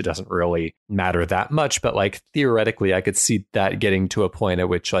so much, it doesn't really matter that much. But like theoretically, I could see that getting to a point at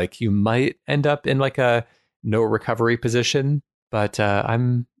which like you might end up in like a no recovery position. But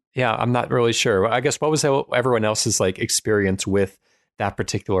I'm not really sure. I guess what was everyone else's like experience with that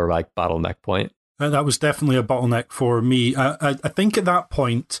particular like bottleneck point? That was definitely a bottleneck for me. I think at that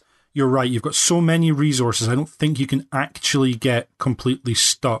point, you're right. You've got so many resources. I don't think you can actually get completely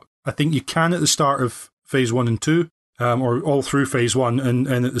stuck. I think you can at the start of phase 1 and 2, or all through phase 1, and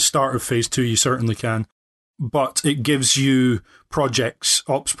at the start of phase 2, you certainly can. But it gives you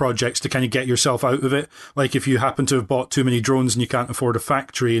ops projects to kind of get yourself out of it. Like if you happen to have bought too many drones and you can't afford a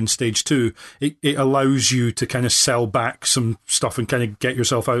factory in stage 2, it allows you to kind of sell back some stuff and kind of get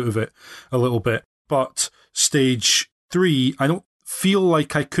yourself out of it a little bit. But stage 3, I don't feel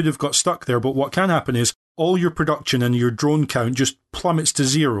like I could have got stuck there, but what can happen is all your production and your drone count just plummets to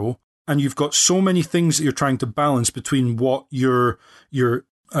 0, and you've got so many things that you're trying to balance between what your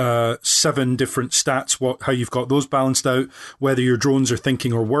 7 different stats, how you've got those balanced out, whether your drones are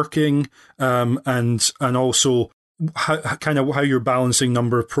thinking or working, and also how you're balancing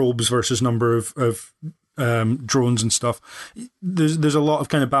number of probes versus number of drones and stuff. There's a lot of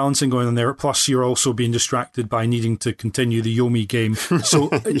kind of balancing going on there. Plus, you're also being distracted by needing to continue the Yomi game. So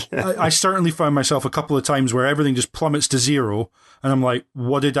yeah. I certainly found myself a couple of times where everything just plummets to 0, and I'm like,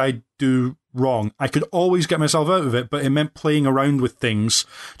 what did I do wrong? I could always get myself out of it, but it meant playing around with things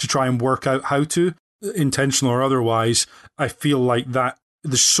to try and work out how to, intentional or otherwise. I feel like that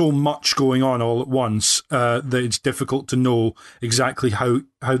there's so much going on all at once that it's difficult to know exactly how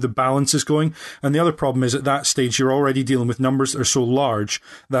the balance is going. And the other problem is at that stage, you're already dealing with numbers that are so large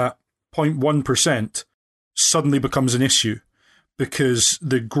that 0.1% suddenly becomes an issue, because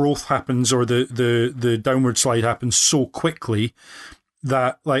the growth happens, or the downward slide happens so quickly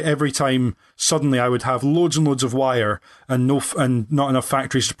that like every time suddenly I would have loads and loads of wire and not enough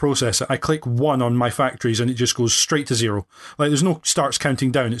factories to process it. I click 1 on my factories and it just goes straight to 0. Like there's no starts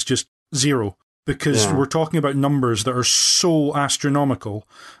counting down, it's just 0. because we're talking about numbers that are so astronomical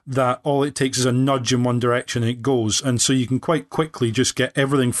that all it takes is a nudge in one direction and it goes. And so you can quite quickly just get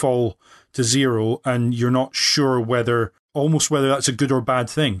everything fall to zero, and you're not sure whether that's a good or bad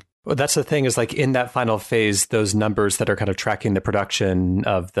thing. Well, that's the thing, is like in that final phase, those numbers that are kind of tracking the production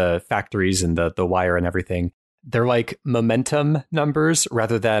of the factories and the wire and everything, they're like momentum numbers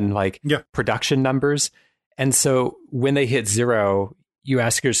rather than like production numbers. And so when they hit zero, you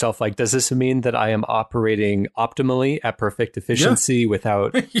ask yourself, like, does this mean that I am operating optimally at perfect efficiency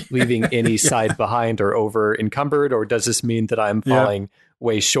without leaving any side behind or over encumbered? Or does this mean that I'm falling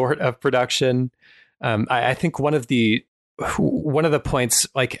way short of production? I think one of the points,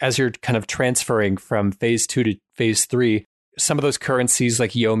 like as you're kind of transferring from phase 2 to phase 3, some of those currencies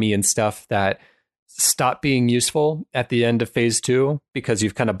like Yomi and stuff that stop being useful at the end of phase 2 because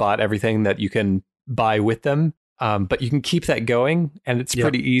you've kind of bought everything that you can buy with them. But you can keep that going, and it's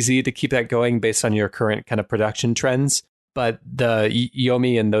pretty easy to keep that going based on your current kind of production trends. But the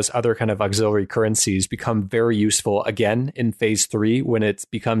Yomi and those other kind of auxiliary currencies become very useful again in phase 3 when it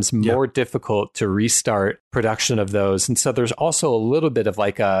becomes more difficult to restart production of those. And so there's also a little bit of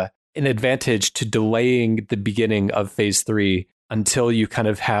like an advantage to delaying the beginning of phase 3 until you kind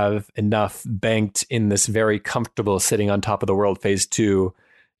of have enough banked in this very comfortable sitting on top of the world phase 2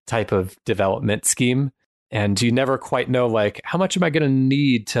 type of development scheme. And you never quite know, like, how much am I going to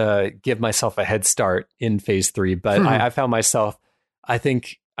need to give myself a head start in phase 3? But I found myself, I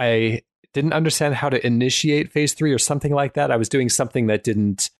think I didn't understand how to initiate phase 3 or something like that. I was doing something that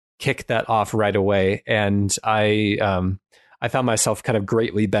didn't kick that off right away. And I found myself kind of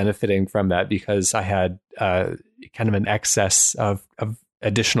greatly benefiting from that because I had kind of an excess of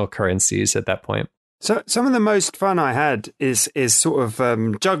additional currencies at that point. So some of the most fun I had is sort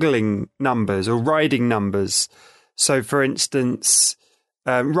of juggling numbers or riding numbers. So, for instance,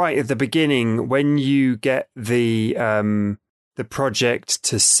 right at the beginning, when you get the project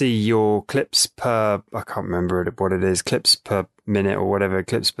to see your clips per, I can't remember what it is, clips per minute or whatever,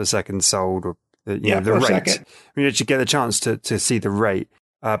 clips per second sold, or the rate. Second. You actually get the chance to see the rate.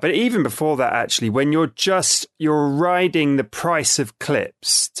 But even before that, actually, when you're riding the price of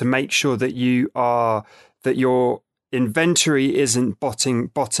clips to make sure that that your inventory isn't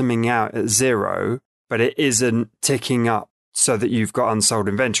bottoming out at zero, but it isn't ticking up so that you've got unsold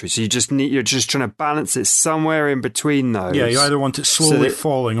inventory. So you're just trying to balance it somewhere in between those. Yeah, you either want it slowly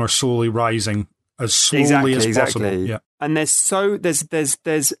falling or slowly rising as slowly as possible. Yeah. And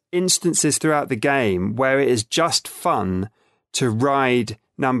there's instances throughout the game where it is just fun to ride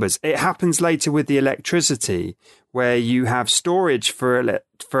numbers. It happens later with the electricity, where you have storage for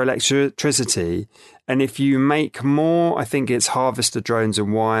electricity, and if you make more, I think it's harvester drones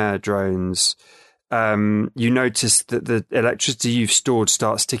and wire drones, you notice that the electricity you've stored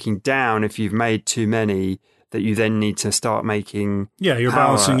starts ticking down if you've made too many, that you then need to start making you're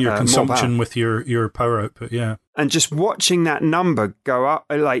balancing your consumption with your power output. And just watching that number go up,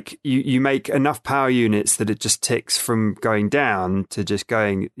 like you make enough power units that it just ticks from going down to just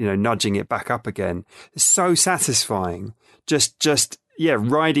going, nudging it back up again. It's so satisfying. Just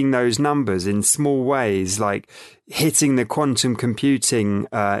riding those numbers in small ways, like hitting the quantum computing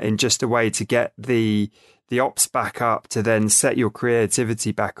in just a way to get the ops back up to then set your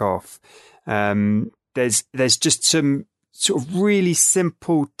creativity back off. There's just some sort of really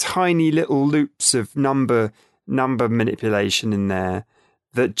simple, tiny little loops of number manipulation in there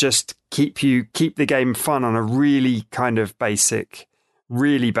that just keep the game fun on a really kind of basic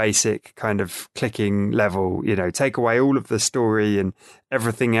kind of clicking level. Take away all of the story and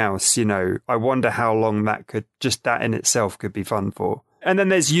everything else. I wonder how long that in itself could be fun for. And then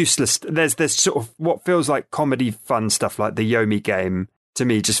there's there's sort of what feels like comedy fun stuff, like the Yomi game. To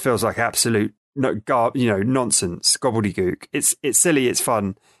me, just feels like absolute nonsense, gobbledygook. It's silly, it's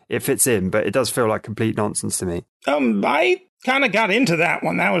fun, it fits in, but it does feel like complete nonsense to me. I kind of got into that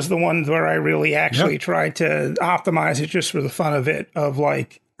one. That was the one where I really actually tried to optimize it just for the fun of it, of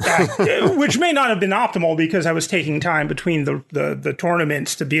like, which may not have been optimal because I was taking time between the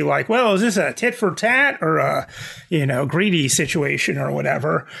tournaments to be like, well, is this a tit for tat or a greedy situation or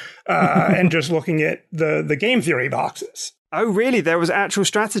whatever, and just looking at the game theory boxes. Oh, really? There was actual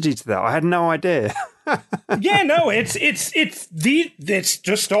strategy to that. I had no idea. It's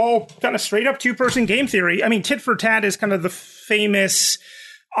just all kind of straight up 2-person game theory. I mean, tit for tat is kind of the famous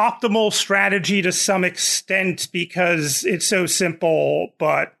optimal strategy to some extent because it's so simple,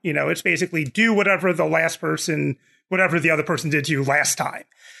 but it's basically do whatever the other person did to you last time.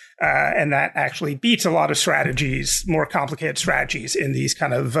 And that actually beats a lot of strategies, more complicated strategies in these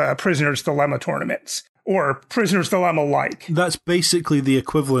kind of prisoner's dilemma tournaments. or Prisoner's Dilemma like. That's basically the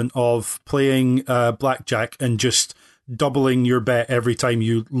equivalent of playing blackjack and just doubling your bet every time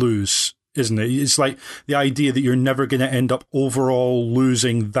you lose, isn't it? It's like the idea that you're never going to end up overall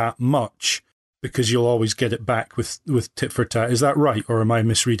losing that much because you'll always get it back with tit for tat. Is that right, or am I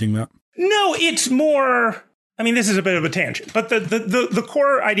misreading that? No, it's more... I mean, this is a bit of a tangent, but the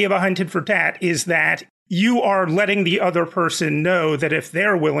core idea behind tit for tat is that you are letting the other person know that if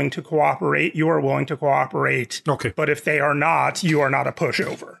they're willing to cooperate, you are willing to cooperate. Okay. But if they are not, you are not a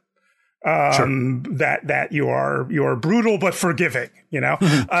pushover. Sure. That you are brutal but forgiving, you know.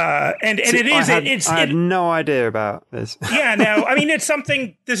 And See, it is. I had no idea about this. Yeah, no. I mean, it's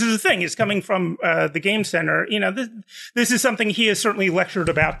something. This is the thing. It's coming from the Game Center. You know, this is something he has certainly lectured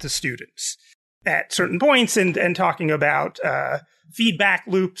about to students at certain points, and talking about feedback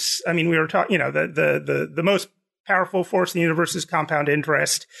loops. I mean, we were talking. You know, the most powerful force in the universe is compound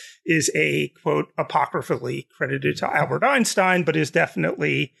interest. Is a quote apocryphally credited to Albert Einstein, but is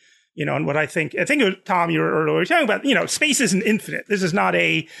definitely. You know, and what I think it was, Tom, you were earlier talking about, you know, space isn't infinite. This is not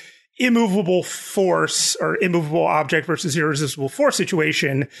a immovable force or immovable object versus irresistible force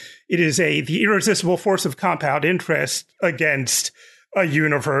situation. It is the irresistible force of compound interest against a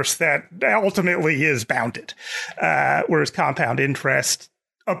universe that ultimately is bounded, whereas compound interest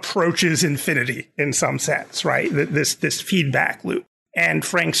approaches infinity in some sense, right? This feedback loop. And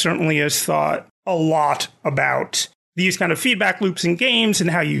Frank certainly has thought a lot about these kind of feedback loops in games and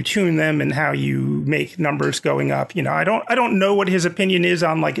how you tune them and how you make numbers going up. You know, I don't know what his opinion is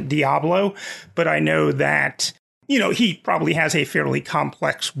on like Diablo, but I know that, you know, he probably has a fairly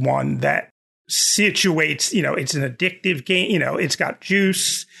complex one that situates, you know, it's an addictive game, you know, it's got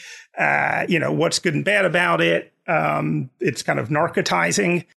juice, you know, what's good and bad about it. It's kind of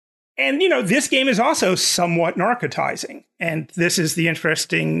narcotizing. And, you know, this game is also somewhat narcotizing. And this is the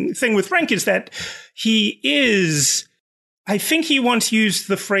interesting thing with Frank is that he is, I think he once used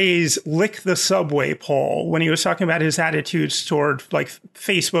the phrase lick the subway pole when he was talking about his attitudes toward like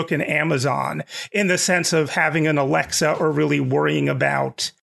Facebook and Amazon in the sense of having an Alexa or really worrying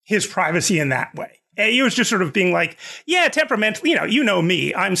about his privacy in that way. And he was just sort of being like, yeah, temperamentally, you know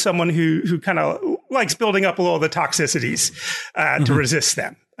me, I'm someone who kind of likes building up a little of the toxicities to resist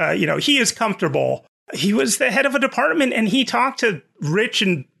them. You know, he is comfortable. He was the head of a department and he talked to rich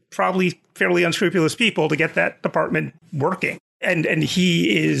and probably fairly unscrupulous people to get that department working. And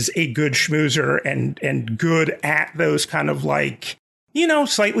he is a good schmoozer and good at those kind of like, you know,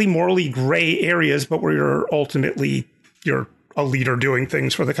 slightly morally gray areas, but where you're a leader doing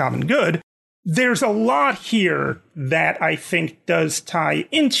things for the common good. There's a lot here that I think does tie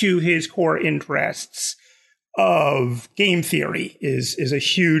into his core interests of game theory is a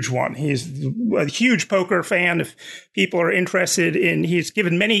huge one. He's a huge poker fan. If people are interested he's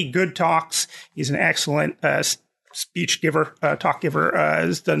given many good talks. He's an excellent speech giver, talk giver,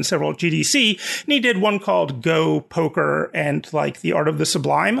 has done several GDC. And he did one called Go, Poker, and like The Art of the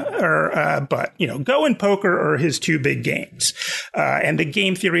Sublime. But, you know, Go and Poker are his two big games. And the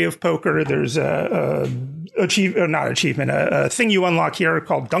game theory of poker, there's a thing you unlock here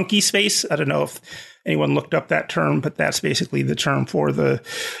called donkey space. I don't know if anyone looked up that term, but that's basically the term for the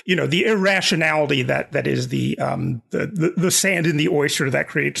irrationality that is the sand in the oyster that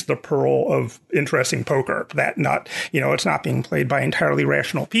creates the pearl of interesting poker. That it's not being played by entirely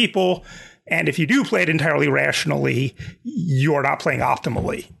rational people. And if you do play it entirely rationally, you're not playing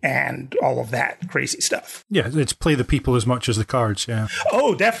optimally and all of that crazy stuff. Yeah, it's play the people as much as the cards, yeah.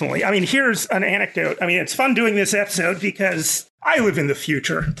 Oh, definitely. I mean, here's an anecdote. I mean, it's fun doing this episode because I live in the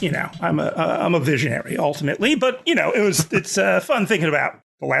future. You know, I'm a visionary ultimately, but, you know, it's fun thinking about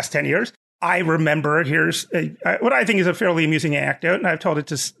the last 10 years. I remember, here's what I think is a fairly amusing anecdote, and I've told it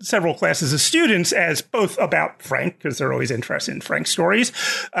to several classes of students as both about Frank, because they're always interested in Frank's stories,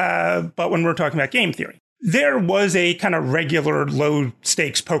 but when we're talking about game theory. There was a kind of regular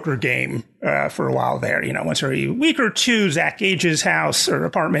low-stakes poker game for a while there. You know, once every week or two, Zach Gage's house or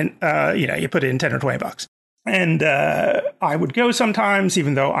apartment, you put in 10 or 20 bucks. And I would go sometimes,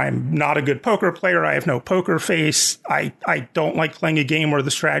 even though I'm not a good poker player. I have no poker face. I don't like playing a game where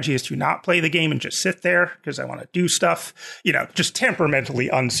the strategy is to not play the game and just sit there because I want to do stuff, you know, just temperamentally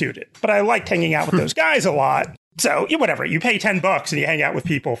unsuited. But I liked hanging out with those guys a lot. So whatever, you pay $10 and you hang out with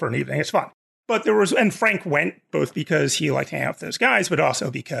people for an evening. It's fun. But and Frank went both because he liked hanging out with those guys, but also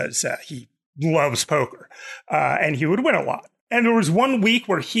because he loves poker and he would win a lot. And there was one week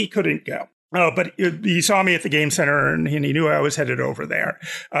where he couldn't go. Oh, but he saw me at the game center and he knew I was headed over there.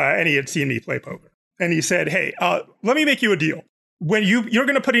 And he had seen me play poker. And he said, hey, let me make you a deal. When you're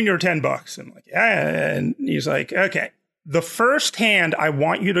going to put in your $10. I'm like, yeah. And he's like, okay, the first hand, I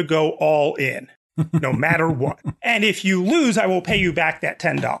want you to go all in. no matter what. And if you lose, I will pay you back that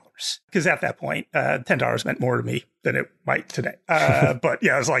 $10. Because at that point, $10 meant more to me than it might today. But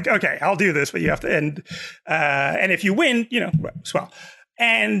yeah, I was like, okay, I'll do this, but you have to end. And if you win, as well.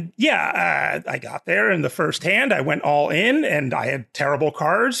 And yeah, I got there in the first hand. I went all in and I had terrible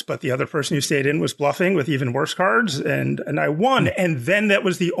cards, but the other person who stayed in was bluffing with even worse cards. And I won. And then that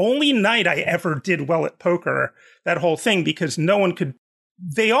was the only night I ever did well at poker, that whole thing, because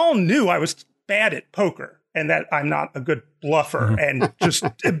they all knew I was bad at poker and that I'm not a good bluffer and just,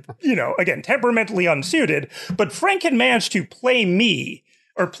 again, temperamentally unsuited. But Frank had managed to play me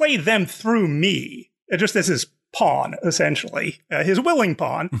or play them through me just as his pawn, essentially, his willing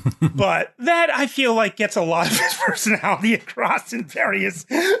pawn. But that, I feel like, gets a lot of his personality across in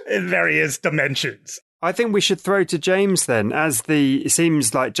various dimensions. I think we should throw to James then, it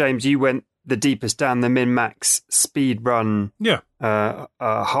seems like, James, you went the deepest down the min-max speed run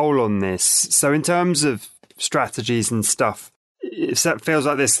hole on this. So in terms of strategies and stuff, it feels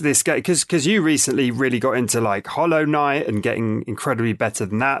like this game, because you recently really got into like Hollow Knight and getting incredibly better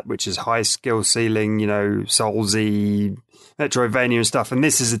than that, which is high skill ceiling, Soulsy, Metroidvania and stuff. And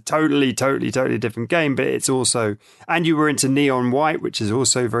this is a totally different game, but it's also, and you were into Neon White, which is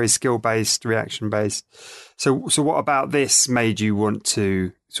also very skill based, reaction based. So what about this made you want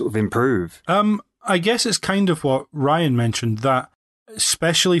to sort of improve? I guess it's kind of what Ryan mentioned, that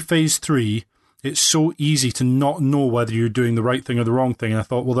especially phase 3, it's so easy to not know whether you're doing the right thing or the wrong thing. And I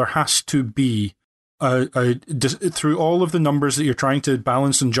thought, well, there has to be, through all of the numbers that you're trying to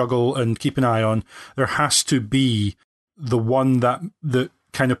balance and juggle and keep an eye on, there has to be the one that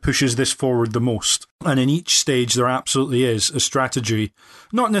kind of pushes this forward the most. And in each stage, there absolutely is a strategy,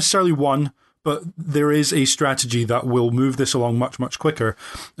 not necessarily one, but there is a strategy that will move this along much, much quicker.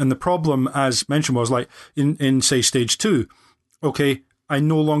 And the problem, as mentioned, was like in say, stage 2, okay, I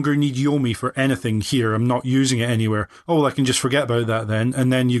no longer need Yomi for anything here. I'm not using it anywhere. Oh, well, I can just forget about that then.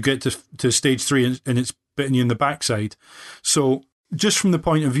 And then you get to stage 3 and it's bitten you in the backside. So just from the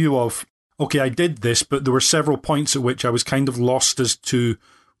point of view of, okay, I did this, but there were several points at which I was kind of lost as to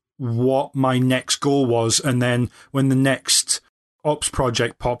what my next goal was. And then when the next ops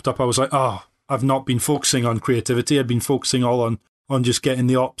project popped up, I was like, oh, I've not been focusing on creativity. I'd been focusing all on just getting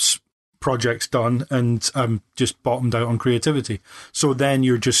the ops projects done, and just bottomed out on creativity. So then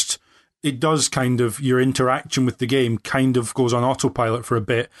it does kind of, your interaction with the game kind of goes on autopilot for a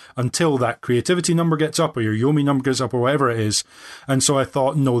bit until that creativity number gets up or your Yomi number gets up or whatever it is. And so I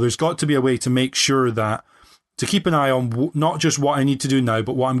thought, no, there's got to be a way to make sure that, to keep an eye on not just what I need to do now,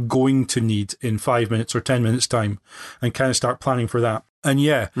 but what I'm going to need in 5 minutes or 10 minutes time, and kind of start planning for that. And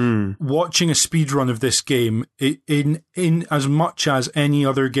yeah, watching a speed run of this game, in as much as any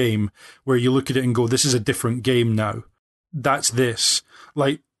other game where you look at it and go, this is a different game now, that's this.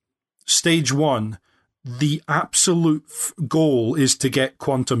 Like, stage 1, the absolute goal is to get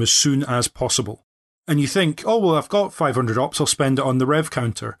Quantum as soon as possible. And you think, oh, well, I've got 500 ops, I'll spend it on the rev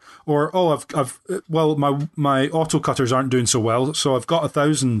counter. Or, oh, my auto cutters aren't doing so well, so I've got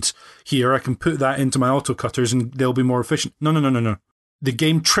 1,000 here, I can put that into my auto cutters and they'll be more efficient. No. The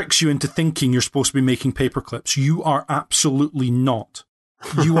game tricks you into thinking you're supposed to be making paperclips. You are absolutely not.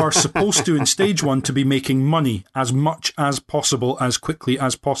 You are supposed to, in stage 1, to be making money as much as possible, as quickly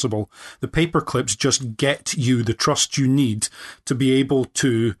as possible. The paperclips just get you the trust you need to be able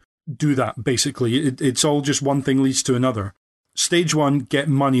to do that, basically. It's all just one thing leads to another. Stage 1, get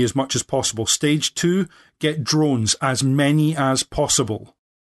money as much as possible. Stage 2, get drones, as many as possible.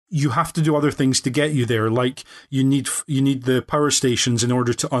 You have to do other things to get you there, like you need the power stations in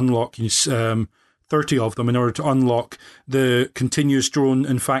order to unlock 30 of them in order to unlock the continuous drone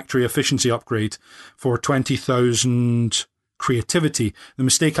and factory efficiency upgrade for 20,000 creativity. The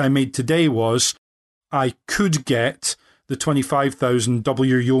mistake I made today was I could get the 25,000 double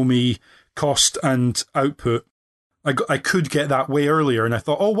your Yomi cost and output. I could get that way earlier, and I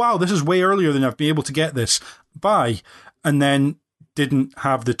thought, oh wow, this is way earlier than I've been able to get this. Bye. And then didn't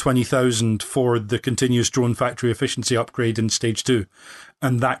have the 20,000 for the continuous drone factory efficiency upgrade in stage 2.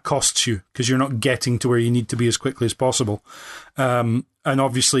 And that costs you because you're not getting to where you need to be as quickly as possible. And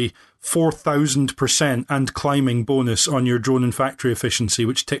obviously 4,000% and climbing bonus on your drone and factory efficiency,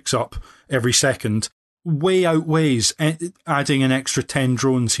 which ticks up every second, way outweighs adding an extra 10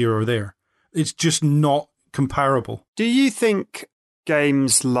 drones here or there. It's just not comparable. Do you think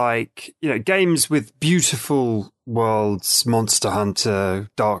games like, games with beautiful worlds, Monster Hunter,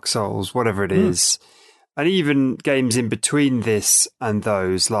 Dark Souls, whatever it is, and even games in between this and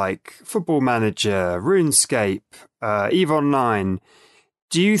those, like Football Manager, RuneScape, EVE Online,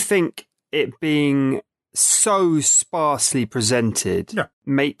 do you think it being so sparsely presented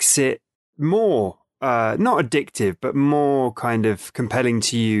makes it more not addictive, but more kind of compelling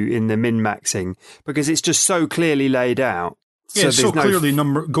to you in the min-maxing because it's just so clearly laid out. Yeah, it's so clearly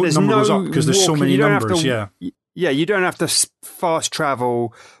number goes up because there's so many numbers. Yeah, you don't have to fast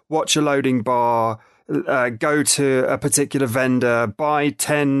travel, watch a loading bar, go to a particular vendor, buy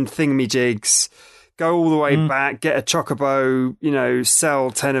 10 thingamajigs, go all the way back, get a chocobo,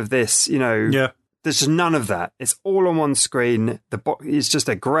 sell 10 of this, Yeah. There's just none of that. It's all on one screen. It's just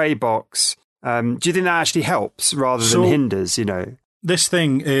a grey box. Do you think that actually helps rather than hinders, This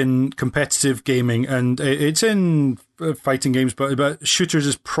thing in competitive gaming, and it's in fighting games, but shooters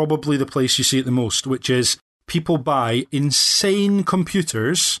is probably the place you see it the most, which is people buy insane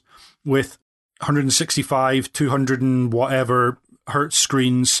computers with 165, 200 and whatever hertz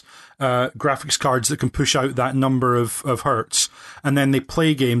screens, graphics cards that can push out that number of hertz, and then they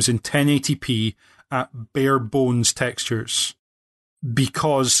play games in 1080p at bare bones textures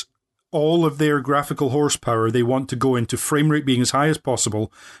because all of their graphical horsepower they want to go into frame rate being as high as possible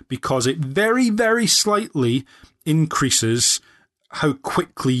because it very, very slightly increases how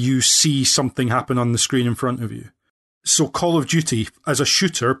quickly you see something happen on the screen in front of you. So Call of Duty, as a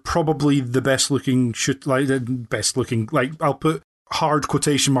shooter, probably the best looking, I'll put hard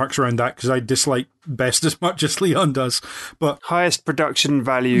quotation marks around that because I dislike best as much as Leon does. But highest production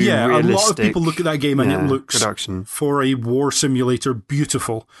value, yeah, realistic. A lot of people look at that game and it looks, for a war simulator,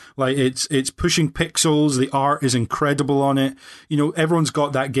 beautiful. Like it's pushing pixels, the art is incredible on it. Everyone's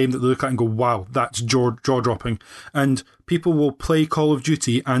got that game that they look at and go, wow, that's jaw-dropping. And people will play Call of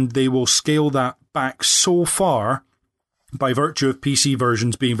Duty and they will scale that back so far by virtue of PC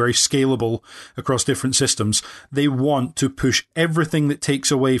versions being very scalable across different systems. They want to push everything that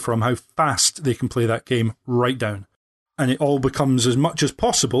takes away from how fast they can play that game right down. And it all becomes as much as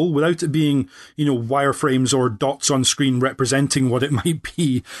possible without it being, wireframes or dots on screen representing what it might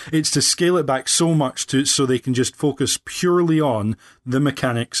be. It's to scale it back so much so they can just focus purely on the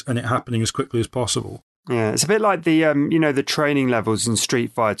mechanics and it happening as quickly as possible. Yeah, it's a bit like the the training levels in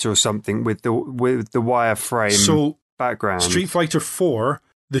Street Fighter or something with the wireframe background. Street Fighter 4,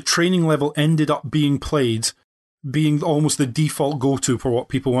 the training level ended up being almost the default go-to for what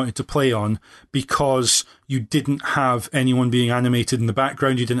people wanted to play on because you didn't have anyone being animated in the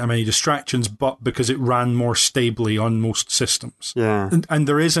background, you didn't have any distractions, but because it ran more stably on most systems. Yeah. And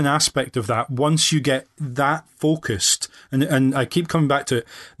there is an aspect of that. Once you get that focused, and I keep coming back to it,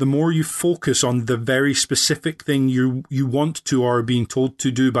 the more you focus on the very specific thing you want to or are being told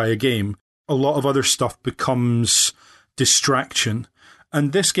to do by a game, a lot of other stuff becomes distraction.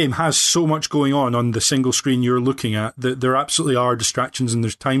 And this game has so much going on the single screen you're looking at that there absolutely are distractions, and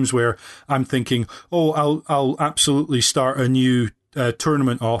there's times where I'm thinking, I'll absolutely start a new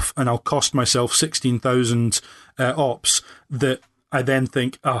tournament off and I'll cost myself 16,000 ops that I then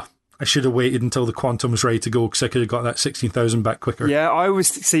think, I should have waited until the quantum was ready to go because I could have got that 16,000 back quicker. Yeah, I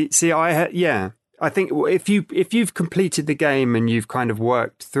was I think if you've completed the game and you've kind of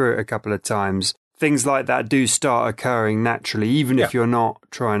worked through it a couple of times, things like that do start occurring naturally, even if you're not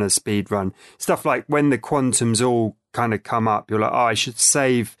trying to speed run. Stuff like when the quantums all kind of come up, you're like, I should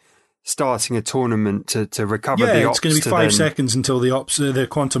save starting a tournament to recover the ops. Yeah, it's going to be 5 seconds until the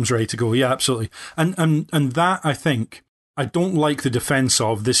quantum's ready to go. Yeah, absolutely. And that, I think, I don't like the defense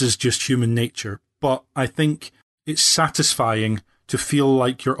of this is just human nature, but I think it's satisfying to feel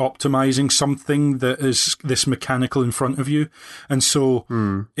like you're optimizing something that is this mechanical in front of you. And so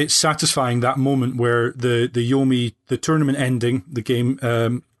it's satisfying that moment where the Yomi, the tournament ending, the game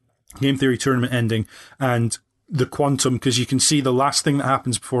theory tournament ending, and the quantum, because you can see the last thing that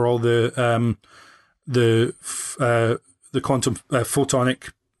happens before all the quantum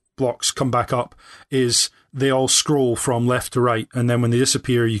photonic blocks come back up is they all scroll from left to right, and then when they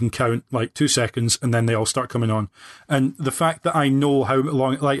disappear you can count like 2 seconds and then they all start coming on. And the fact that I know how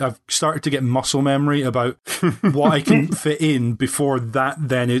long, like I've started to get muscle memory about what I can fit in before that,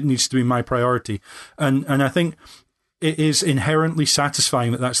 then it needs to be my priority. And I think it is inherently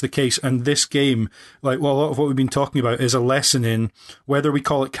satisfying that that's the case. And this game, a lot of what we've been talking about is a lesson in whether we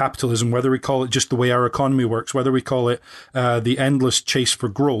call it capitalism, whether we call it just the way our economy works, whether we call it the endless chase for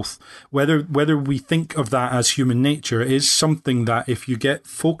growth, whether we think of that as human nature, is something that if you get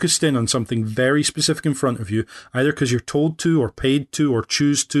focused in on something very specific in front of you, either because you're told to or paid to or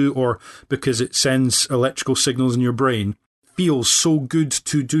choose to, or because it sends electrical signals in your brain, feels so good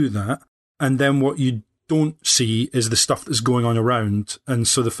to do that. And then what you don't see is the stuff that's going on around. And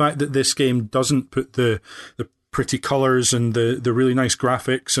so the fact that this game doesn't put the pretty colors and the really nice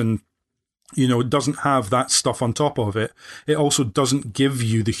graphics and it doesn't have that stuff on top of it, it also doesn't give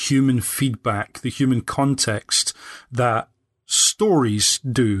you the human feedback, the human context that stories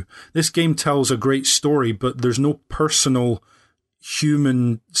do. This game tells a great story, but there's no personal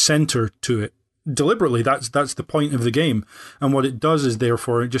human center to it. Deliberately, that's the point of the game. And what it does is,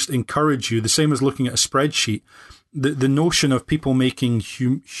 therefore, it just encourage you, the same as looking at a spreadsheet. The notion of people making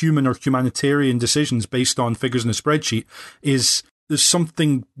human or humanitarian decisions based on figures in a spreadsheet there's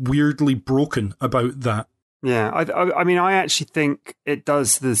something weirdly broken about that. Yeah, I mean, I actually think it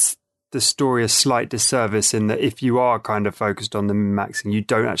does the story a slight disservice in that if you are kind of focused on the min-maxing, you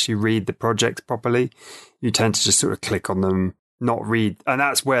don't actually read the projects properly. You tend to just sort of click on them, not read. And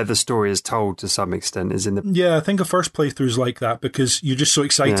that's where the story is told to some extent, is in the... Yeah, I think a first playthrough is like that because you're just so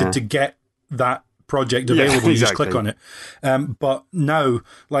excited to get that project available, exactly. You just click on it. But now,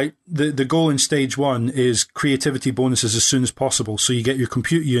 like, the goal in stage 1 is creativity bonuses as soon as possible. So you get your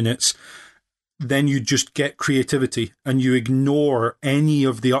compute units, then you just get creativity and you ignore any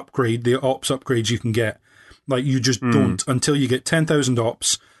of the ops upgrades you can get. Like, you just don't until you get 10,000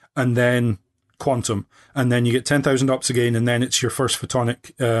 ops and then quantum, and then you get 10,000 ops again, and then it's your first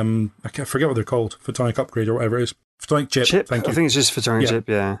photonic, I forget what they're called, photonic upgrade or whatever it is. Photonic chip. Thank you. I think it's just photonic chip,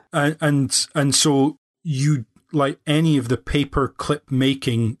 yeah. And so you, like any of the paperclip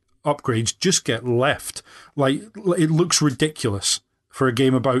making upgrades, just get left. Like, it looks ridiculous for a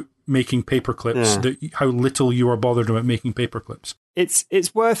game about making paperclips, how little you are bothered about making paperclips.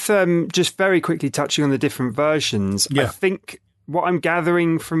 It's worth just very quickly touching on the different versions. Yeah. I think what I'm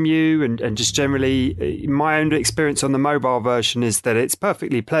gathering from you and just generally my own experience on the mobile version is that it's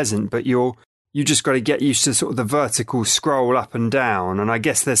perfectly pleasant, but you just got to get used to sort of the vertical scroll up and down. And I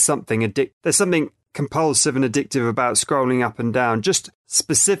guess there's something compulsive and addictive about scrolling up and down, just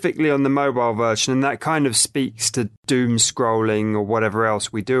specifically on the mobile version, and that kind of speaks to doom scrolling or whatever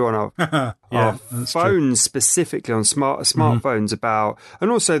else we do on our phones, specifically on smartphones about,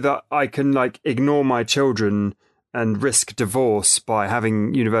 and also that I can like ignore my children and risk divorce by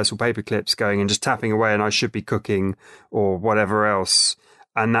having universal paperclips going and just tapping away, and I should be cooking or whatever else.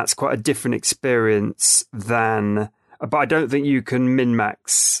 And that's quite a different experience but I don't think you can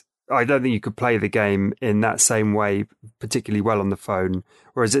min-max. I don't think you could play the game in that same way particularly well on the phone.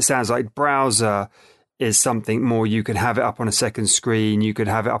 Whereas it sounds like browser is something more, you could have it up on a second screen, you could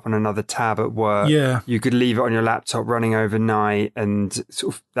have it up on another tab at work. Yeah. You could leave it on your laptop running overnight, and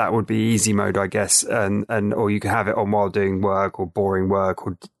sort of that would be easy mode, I guess. And or you could have it on while doing work or boring work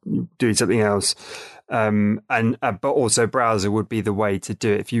or doing something else. But also browser would be the way to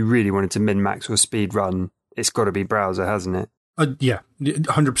do it. If you really wanted to min-max or speed run, it's got to be browser, hasn't it? Yeah,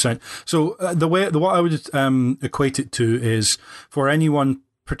 100%. So what I would equate it to is for anyone,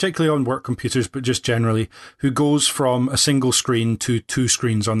 particularly on work computers, but just generally, who goes from a single screen to 2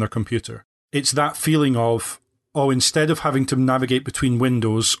 screens on their computer. It's that feeling of, instead of having to navigate between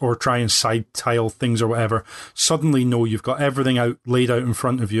windows or try and side tile things or whatever, suddenly, no, you've got everything laid out in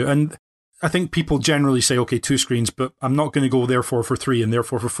front of you. And I think people generally say, okay, 2 screens, but I'm not going to go therefore for 3 and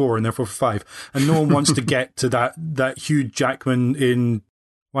therefore for 4 and therefore for 5. And no one wants to get to that Hugh Jackman in,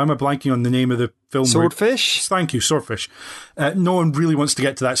 why am I blanking on the name of the film? Swordfish? Thank you, Swordfish. No one really wants to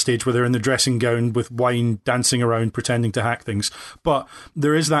get to that stage where they're in the dressing gown with wine dancing around pretending to hack things. But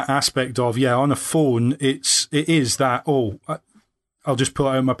there is that aspect of, on a phone, it is that, I'll just pull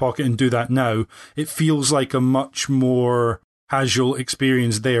it out of my pocket and do that now. It feels like a much more casual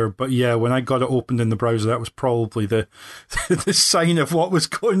experience there, but when I got it opened in the browser, that was probably the sign of what was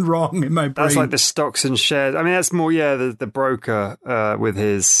going wrong in my brain. That's like the stocks and shares. I mean, that's more the broker with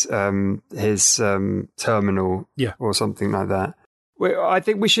his terminal, or something like that. I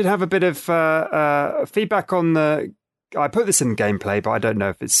think we should have a bit of feedback on the. I put this in gameplay, but I don't know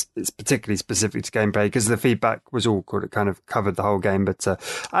if it's particularly specific to gameplay because the feedback was all kind of covered the whole game. But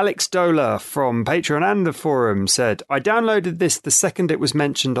Alex Dola from Patreon and the forum said, I downloaded this the second it was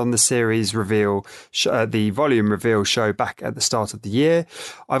mentioned on the series reveal, the volume reveal show back at the start of the year.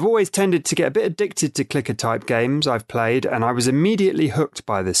 I've always tended to get a bit addicted to clicker type games I've played, and I was immediately hooked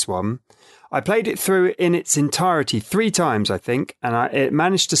by this one. I played it through in its entirety 3 times, I think, and it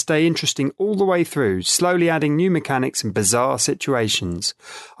managed to stay interesting all the way through, slowly adding new mechanics and bizarre situations.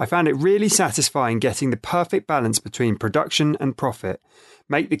 I found it really satisfying getting the perfect balance between production and profit.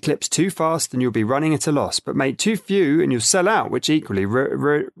 Make the clips too fast and you'll be running at a loss, but make too few and you'll sell out, which equally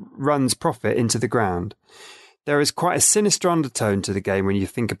runs profit into the ground. There is quite a sinister undertone to the game when you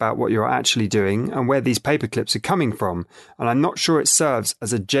think about what you're actually doing and where these paperclips are coming from, and I'm not sure it serves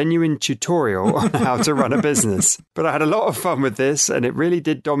as a genuine tutorial on how to run a business. But I had a lot of fun with this, and it really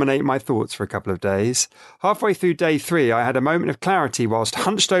did dominate my thoughts for a couple of days. Halfway through day 3, I had a moment of clarity whilst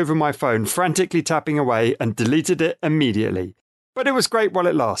hunched over my phone, frantically tapping away, and deleted it immediately. But it was great while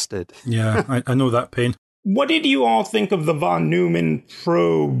it lasted. Yeah, I know that pain. what did you all think of the von Neumann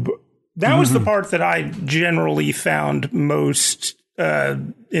probe? That was the part that I generally found most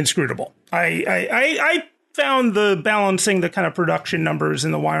inscrutable. I found the balancing the kind of production numbers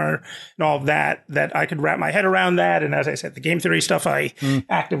in the wire and all of that I could wrap my head around that. And as I said, the game theory stuff I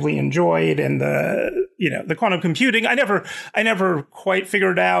actively enjoyed, and the quantum computing. I never quite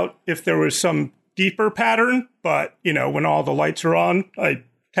figured out if there was some deeper pattern, but when all the lights are on, I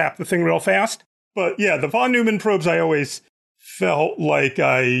tap the thing real fast. But yeah, the von Neumann probes, I always felt like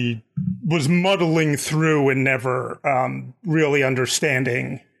I was muddling through and never really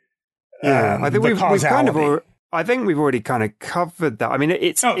understanding. I think we've already kind of covered that. I mean,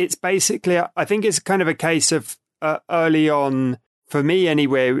 it's basically, I think it's kind of a case of early on, for me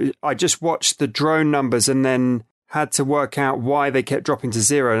anyway, I just watched the drone numbers and then had to work out why they kept dropping to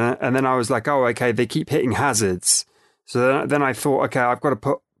zero. And then I was like, oh, okay, they keep hitting hazards. So then I thought, okay, I've got to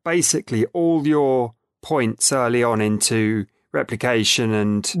put basically all your points early on into replication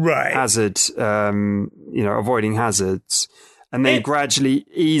and hazard, avoiding hazards. And then gradually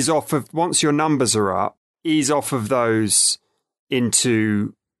ease off of, once your numbers are up, ease off of those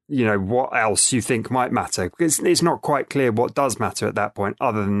into, what else you think might matter. Because it's not quite clear what does matter at that point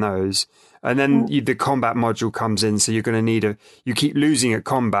other than those. And then the combat module comes in. So you're going to need you keep losing at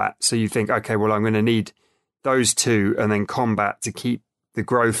combat. So you think, okay, well, I'm going to need those two and then combat to keep the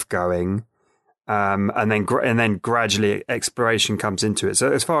growth going. And then gradually exploration comes into it.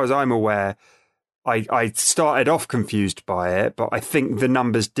 So as far as I'm aware, I started off confused by it, but I think the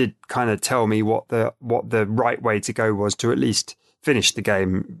numbers did kind of tell me what the right way to go was to at least finish the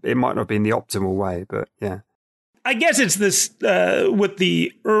game. It might not be in the optimal way, but yeah. I guess it's this with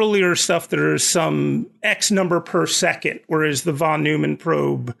the earlier stuff. There's some X number per second, whereas the von Neumann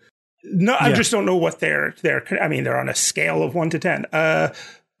probe. No, I just don't know what they're. I mean, they're on a scale of 1 to 10,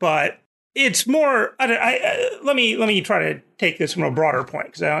 but. It's more. Let me try to take this from a broader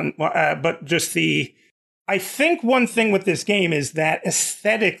point. But just I think one thing with this game is that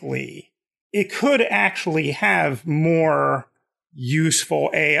aesthetically, it could actually have more useful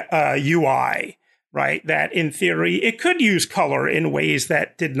UI, right? That in theory, it could use color in ways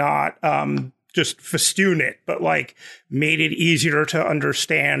that did not just festoon it, but like made it easier to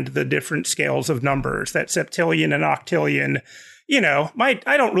understand the different scales of numbers. That septillion and octillion.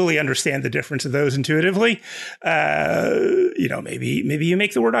 I don't really understand the difference of those intuitively. Maybe you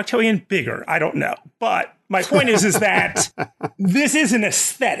make the word octillion bigger. I don't know. But my point is that this is an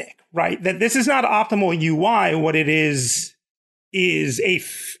aesthetic, right? That this is not optimal UI. What it is a,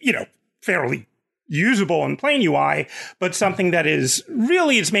 fairly usable and plain UI, but something that is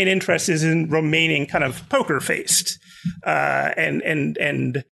really its main interest is in remaining kind of poker faced,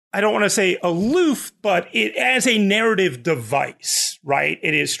 and I don't want to say aloof, but it as a narrative device, right?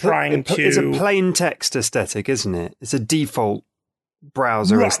 It is trying to... It's a plain text aesthetic, isn't it? It's a default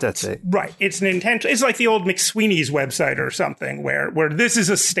browser aesthetic. Right. It's an intention. It's like the old McSweeney's website or something where this is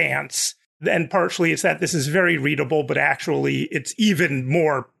a stance. And partially it's that this is very readable, but actually it's even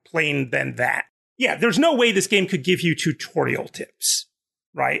more plain than that. Yeah, there's no way this game could give you tutorial tips,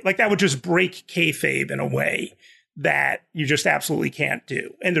 right? Like that would just break kayfabe in a way that you just absolutely can't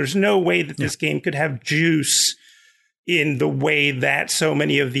do. And there's no way that this game could have juice in the way that so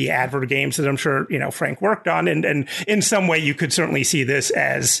many of the advert games that I'm sure, Frank worked on. And in some way you could certainly see this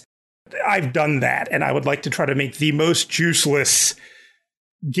as I've done that. And I would like to try to make the most juiceless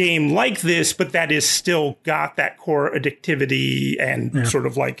game like this, but that is still got that core addictivity and sort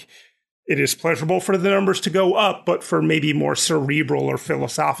of like it is pleasurable for the numbers to go up, but for maybe more cerebral or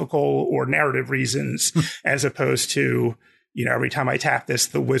philosophical or narrative reasons, as opposed to, every time I tap this,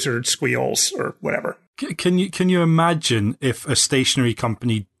 the wizard squeals or whatever. Can you imagine if a stationery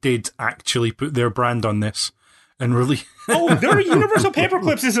company did actually put their brand on this and really? Their universal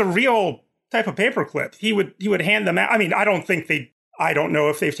paperclips is a real type of paperclip. He would hand them out. I mean, I don't know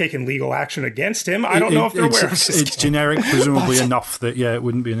if they've taken legal action against him. I don't know if they're aware of this. It's generic, presumably enough that, it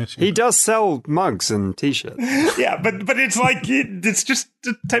wouldn't be an issue. He does sell mugs and T-shirts. Yeah, but it's like, it's just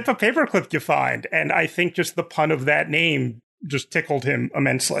the type of paperclip you find. And I think just the pun of that name just tickled him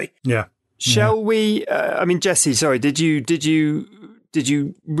immensely. Yeah. Shall we, Jesse, sorry, did you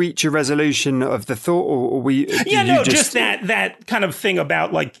reach a resolution of the thought, or we? Just that kind of thing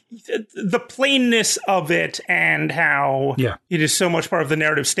about like the plainness of it and how it is so much part of the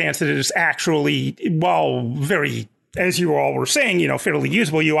narrative stance that it is actually, very, as you all were saying, fairly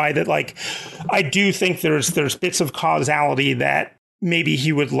usable UI. That like, I do think there's bits of causality that maybe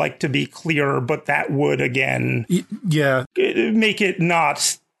he would like to be clearer, but that would again, make it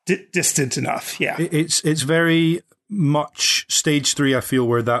not distant enough. Yeah, it's very much stage 3, I feel,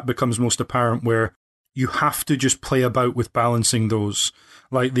 where that becomes most apparent, where you have to just play about with balancing those.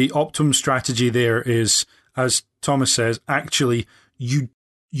 Like, the optimum strategy there is, as Thomas says, actually, you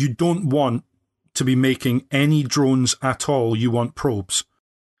don't want to be making any drones at all. You want probes.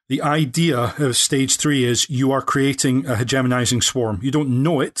 The idea of stage 3 is you are creating a hegemonizing swarm. You don't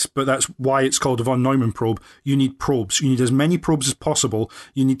know it, but that's why it's called a von Neumann probe. You need probes. You need as many probes as possible.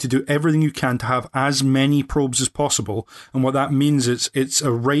 You need to do everything you can to have as many probes as possible. And what that means is it's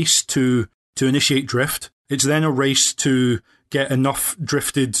a race to initiate drift. It's then a race to get enough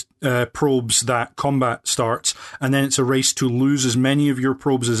drifted probes that combat starts. And then it's a race to lose as many of your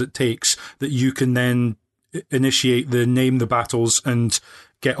probes as it takes that you can then initiate name the battles and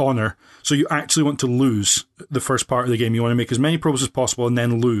get honor. So you actually want to lose the first part of the game. You want to make as many probes as possible and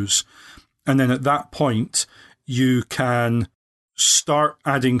then lose. And then at that point, you can start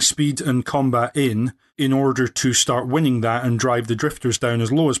adding speed and combat in order to start winning that and drive the drifters down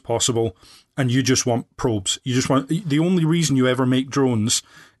as low as possible. And you just want probes. The only reason you ever make drones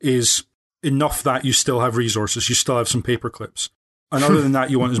is enough that you still have resources. You still have some paperclips. And other than that,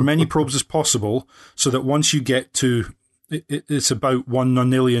 you want as many probes as possible so that once you get to, it's about 1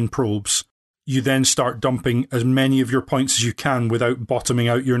 nonillion probes, you then start dumping as many of your points as you can without bottoming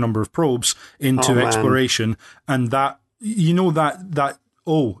out your number of probes into exploration. And that, it's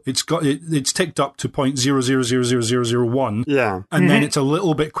ticked up to 0.000001. Yeah. And then it's a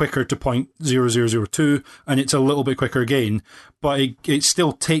little bit quicker to 0.0002, and it's a little bit quicker again. But it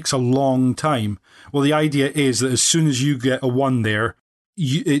still takes a long time. Well, the idea is that as soon as you get a 1 there,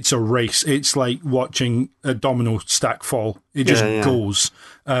 it's a race. It's like watching a domino stack fall. It just goes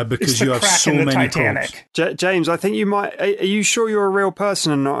because you have so many probes. James, I think you might. Are you sure you're a real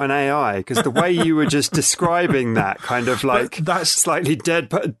person and not an AI? Because the way you were just describing that kind of like that's slightly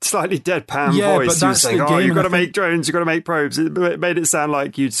deadpan voice, you were saying, "Oh, you've got to make drones, you've got to make probes." It made it sound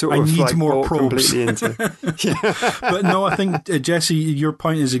like you'd sort of like bought completely into. But no, I think Jesse, your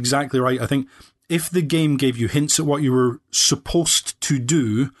point is exactly right. I think if the game gave you hints at what you were supposed to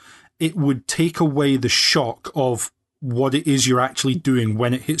do, it would take away the shock of what it is you're actually doing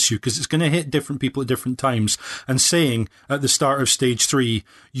when it hits you, because it's going to hit different people at different times. And saying at the start of stage 3,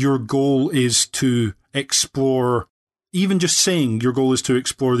 your goal is to explore, even just saying your goal is to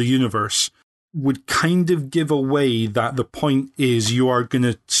explore the universe, would kind of give away that the point is you are going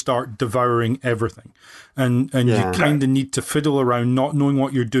to start devouring everything. And you kind of need to fiddle around not knowing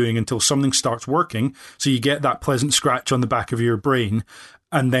what you're doing until something starts working. So you get that pleasant scratch on the back of your brain,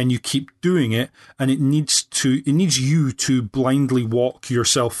 and then you keep doing it. And it needs you to blindly walk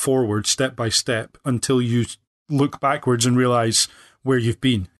yourself forward step by step until you look backwards and realize where you've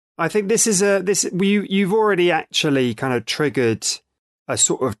been. I think you've already actually kind of triggered a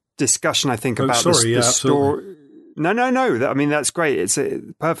sort of discussion, I think, about the story. No. I mean, that's great. It's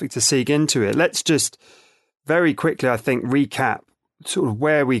perfect to seek into it. Let's just very quickly, I think, recap sort of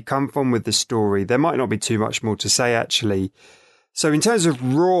where we come from with the story. There might not be too much more to say, actually. So in terms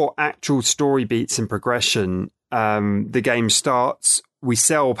of raw, actual story beats and progression, the game starts. We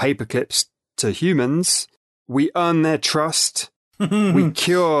sell paperclips to humans. We earn their trust. We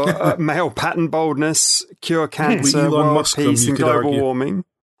cure male pattern baldness, cure cancer, world peace, and global warming.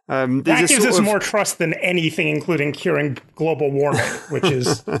 That gives us more trust than anything, including curing global warming, which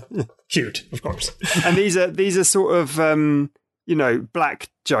is cute, of course. And these are sort of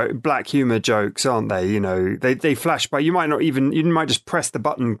black humor jokes, aren't they? They flash by. You might just press the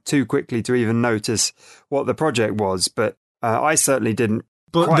button too quickly to even notice what the project was. But I certainly didn't.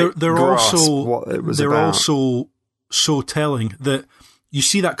 But they're also what it was about. Also so telling that. You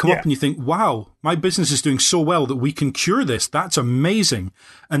see that come up and you think, wow, my business is doing so well that we can cure this. That's amazing.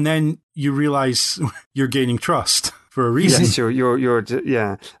 And then you realize you're gaining trust for a reason. Yes,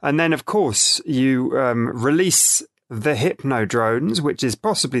 you're. And then, of course, you release the Hypno drones, which is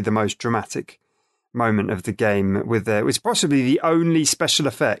possibly the most dramatic moment of the game. It's possibly the only special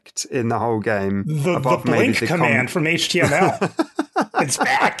effect in the whole game. The blink command from HTML. It's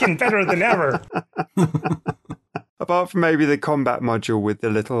back and better than ever. Apart from maybe the combat module with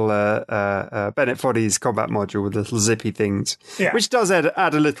the little Bennett Foddy's combat module with little zippy things, which does add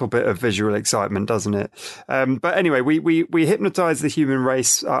a little bit of visual excitement, doesn't it? But anyway, we hypnotize the human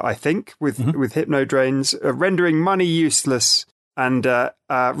race, I think, with hypno drones, rendering money useless and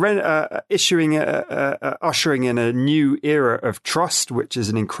ushering in a new era of trust, which is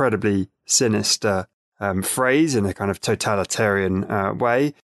an incredibly sinister phrase in a kind of totalitarian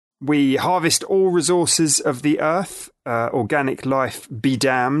way. We harvest all resources of the earth, organic life be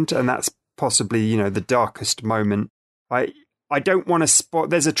damned, and that's possibly, the darkest moment. I don't want to spoil.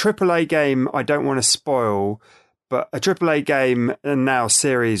 There's a AAA game I don't want to spoil, but a AAA game and now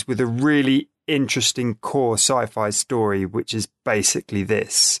series with a really interesting core sci-fi story, which is basically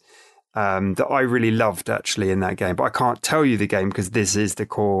this, that I really loved actually in that game. But I can't tell you the game because this is the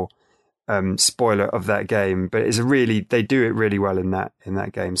core spoiler of that game. But they do it really well in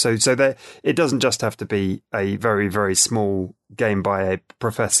that game. So it doesn't just have to be a very, very small game by a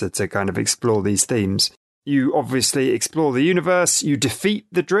professor to kind of explore these themes. You obviously explore the universe. You defeat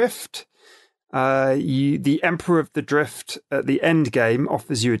the Drift. The Emperor of the Drift at the end game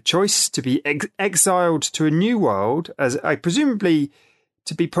offers you a choice to be exiled to a new world, as presumably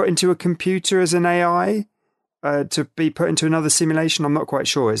to be put into a computer as an AI, to be put into another simulation. I'm not quite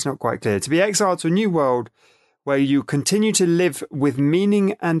sure. It's not quite clear. To be exiled to a new world where you continue to live with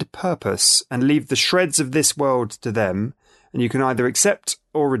meaning and purpose and leave the shreds of this world to them. And you can either accept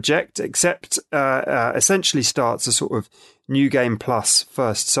or reject. Accept essentially starts a sort of new game plus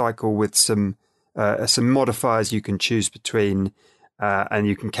first cycle with some modifiers you can choose between, and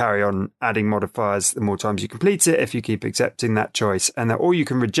you can carry on adding modifiers the more times you complete it if you keep accepting that choice. And or you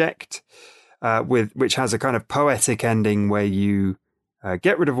can reject, which has a kind of poetic ending where you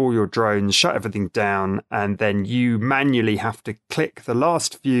get rid of all your drones, shut everything down, and then you manually have to click the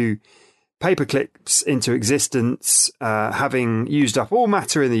last few paperclips into existence, having used up all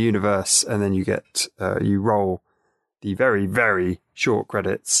matter in the universe, and then you roll the very, very short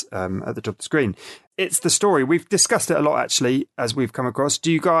credits at the top of the screen. It's the story. We've discussed it a lot, actually, as we've come across.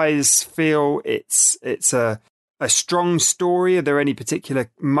 Do you guys feel it's a strong story? Are there any particular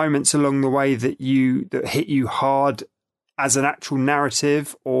moments along the way that hit you hard as an actual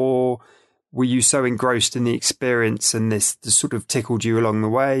narrative, or were you so engrossed in the experience and this sort of tickled you along the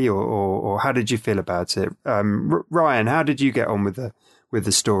way, or how did you feel about it? Ryan, how did you get on with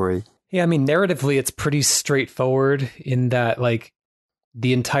the story? Yeah, I mean, narratively, it's pretty straightforward in that, like,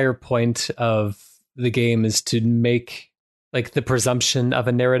 the entire point of the game is to make, like, the presumption of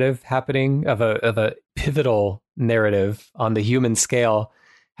a narrative happening, of a pivotal narrative on the human scale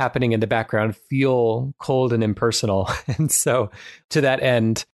happening in the background, feel cold and impersonal. And so to that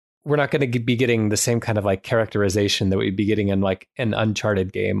end, we're not going to be getting the same kind of like characterization that we'd be getting in like an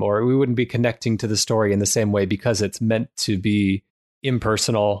Uncharted game, or we wouldn't be connecting to the story in the same way because it's meant to be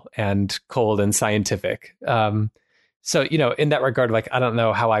impersonal and cold and scientific. So, in that regard, like, I don't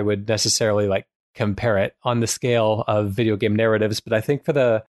know how I would necessarily like compare it on the scale of video game narratives, but I think for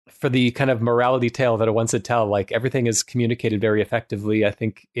the kind of morality tale that it wants to tell, like, everything is communicated very effectively. I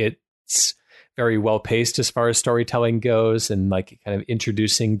think it's very well paced as far as storytelling goes, and like kind of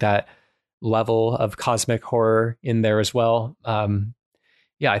introducing that level of cosmic horror in there as well.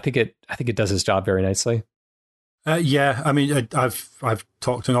 I think it does its job very nicely. Yeah, I mean, I've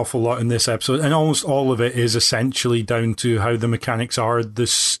talked an awful lot in this episode, and almost all of it is essentially down to how the mechanics are the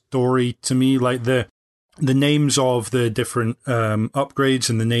story to me. Like the names of the different upgrades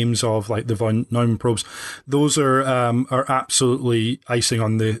and the names of like the von Neumann probes, those are absolutely icing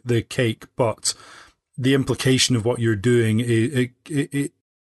on the cake. But the implication of what you're doing,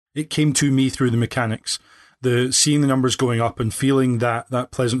 it came to me through the mechanics. Seeing the numbers going up and feeling that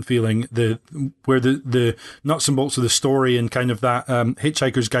pleasant feeling, where the nuts and bolts of the story and kind of that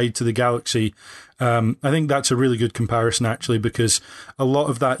Hitchhiker's Guide to the Galaxy. I think that's a really good comparison, actually, because a lot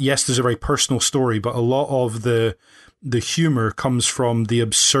of that, yes, there's a very personal story, but a lot of the humor comes from the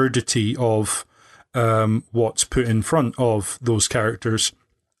absurdity of what's put in front of those characters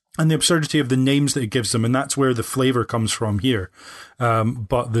and the absurdity of the names that it gives them, and that's where the flavor comes from here.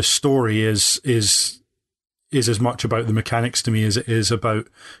 But the story is as much about the mechanics to me as it is about,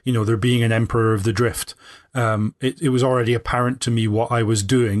 there being an Emperor of the Drift. It was already apparent to me what I was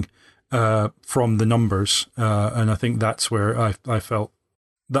doing from the numbers, and I think that's where I felt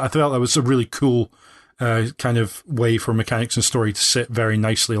that was a really cool kind of way for mechanics and story to sit very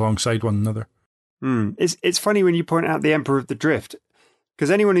nicely alongside one another. It's funny when you point out the Emperor of the Drift,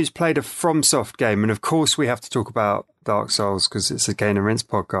 because anyone who's played a FromSoft game, and of course we have to talk about Dark Souls because it's a Gain and Rinse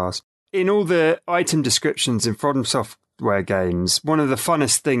podcast, in all the item descriptions in From Software games, one of the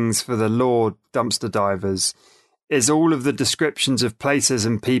funnest things for the lore dumpster divers is all of the descriptions of places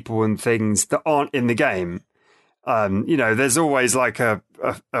and people and things that aren't in the game. There's always like a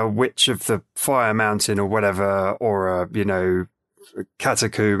witch of the Fire Mountain or whatever, or a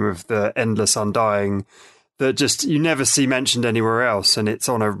catacomb of the Endless Undying that just you never see mentioned anywhere else, and it's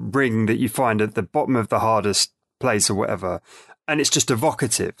on a ring that you find at the bottom of the hardest place or whatever. And it's just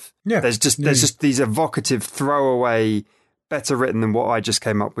evocative. Yeah. There's just these evocative throwaway, better written than what I just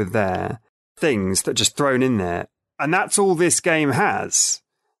came up with there, things that just thrown in there. And that's all this game has.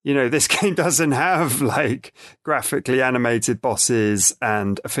 This game doesn't have like graphically animated bosses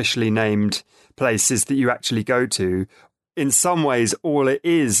and officially named places that you actually go to. in some ways, all it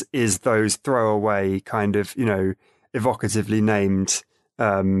is those throwaway kind of, evocatively named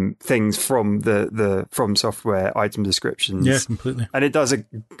things from the From Software item descriptions. Yeah, completely. And it does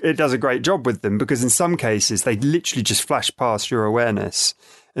a great job with them, because in some cases they literally just flash past your awareness.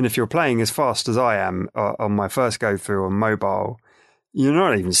 And if you're playing as fast as I am on my first go through on mobile, you're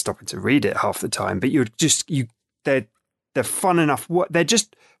not even stopping to read it half the time. But they're fun enough. They're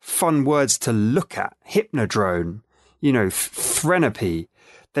just fun words to look at. Hypnodrone, Threnopy.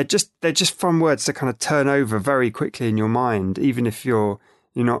 They're just fun words to kind of turn over very quickly in your mind, even if you're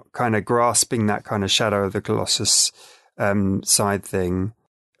not kind of grasping that kind of Shadow of the Colossus side thing.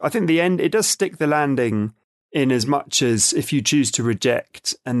 I think the end, it does stick the landing in as much as if you choose to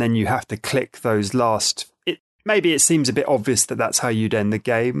reject and then you have to click those last. Maybe it seems a bit obvious that that's how you'd end the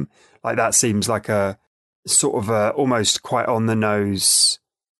game. Like that seems like a sort of a almost quite on the nose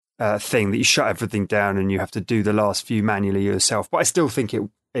thing that you shut everything down and you have to do the last few manually yourself. But I still think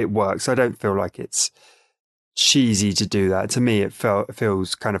it works. I don't feel like it's cheesy to do that. To me, it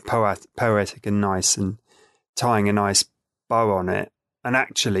feels kind of poetic and nice, and tying a nice bow on it. And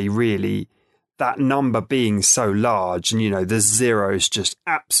actually, really, that number being so large, and the zeros just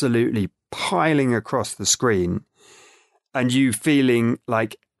absolutely piling across the screen, and you feeling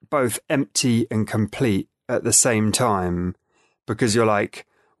like both empty and complete at the same time, because you're like,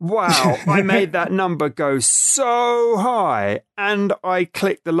 wow, I made that number go so high, and I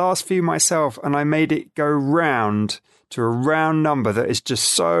clicked the last few myself, and I made it go round to a round number that is just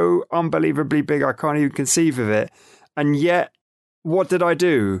so unbelievably big I can't even conceive of it. And yet, what did I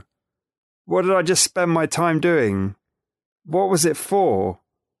do? What did I just spend my time doing? What was it for?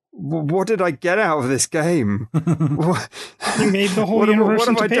 What did I get out of this game? You made the whole universe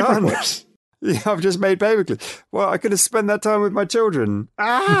into Paperclips. Yeah, I've just made Paperclips. Well, I could have spent that time with my children.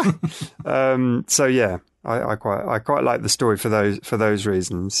 So yeah, I quite like the story for those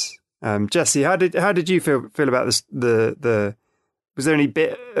reasons. Jesse, how did you feel about this? The was there any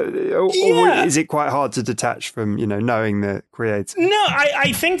bit, or is it quite hard to detach from knowing the creator? No,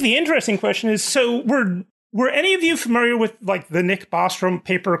 I think the interesting question is, so were any of you familiar with like the Nick Bostrom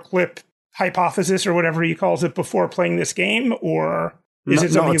paperclip hypothesis or whatever he calls it before playing this game, or is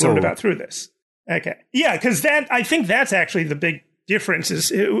it something you learned about through this? Okay, yeah, because I think that's actually the big difference.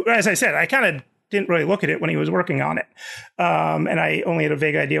 Is, as I said, I kind of didn't really look at it when he was working on it, and I only had a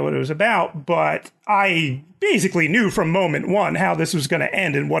vague idea what it was about. But I basically knew from moment one how this was going to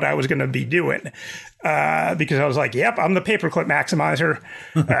end and what I was going to be doing, because I was like, "Yep, I'm the paperclip maximizer.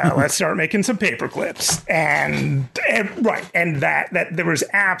 Let's start making some paperclips." And that there was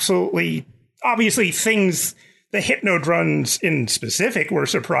absolutely, obviously, things. The hypnodrones in specific were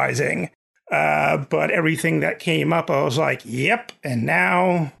surprising, but everything that came up, I was like, "Yep." And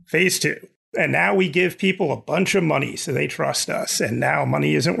now phase 2. And now we give people a bunch of money so they trust us. And now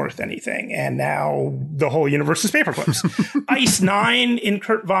money isn't worth anything. And now the whole universe is paperclips. Ice 9 in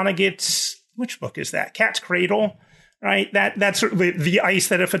Kurt Vonnegut's, which book is that? Cat's Cradle, right? That's the ice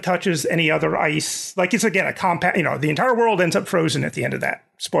that if it touches any other ice, like it's again a compound, the entire world ends up frozen at the end of that.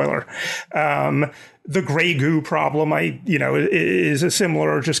 Spoiler. The gray goo problem, is a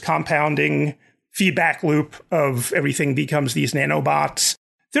similar, just compounding feedback loop of everything becomes these nanobots.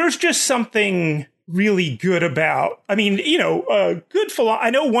 There's just something really good about, I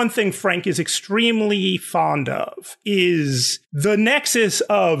know one thing Frank is extremely fond of is the nexus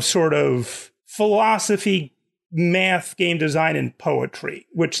of sort of philosophy, math, game design, and poetry,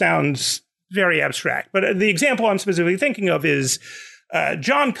 which sounds very abstract. But the example I'm specifically thinking of is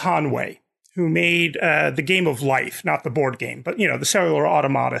John Conway, who made the Game of Life, not the board game, but, the cellular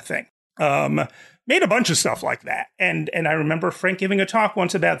automata thing. Made a bunch of stuff like that. And I remember Frank giving a talk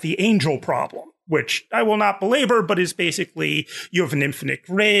once about the angel problem, which I will not belabor, but is basically you have an infinite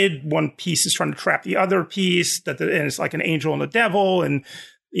grid. One piece is trying to trap the other piece, and it's like an angel and a devil, and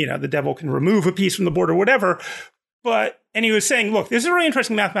the devil can remove a piece from the board or whatever. And he was saying, look, this is a really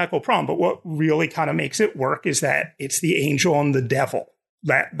interesting mathematical problem, but what really kind of makes it work is that it's the angel and the devil.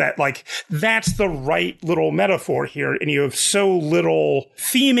 That's the right little metaphor here. And you have so little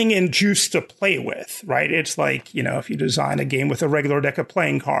theming and juice to play with, right? It's like, if you design a game with a regular deck of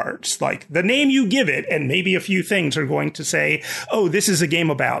playing cards, like the name you give it and maybe a few things are going to say, oh, this is a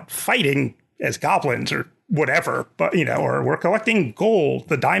game about fighting as goblins or whatever, but, or we're collecting gold.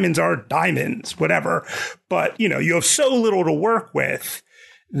 The diamonds are diamonds, whatever. But, you have so little to work with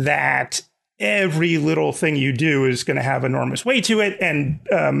that every little thing you do is going to have enormous weight to it. And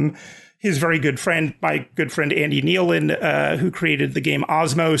his very good friend, my good friend Andy Nealon, who created the game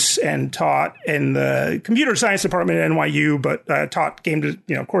Osmos and taught in the computer science department at NYU, but taught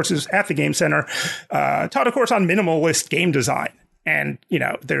courses at the Game Center, taught a course on minimalist game design. And,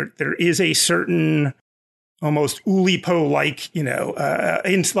 there is a certain almost Oulipo-like,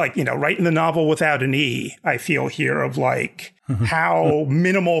 right in the novel Without an E, I feel here of like, how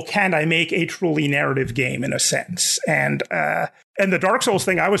minimal can I make a truly narrative game in a sense? And the Dark Souls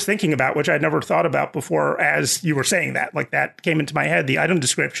thing I was thinking about, which I'd never thought about before, as you were saying that, like that came into my head, the item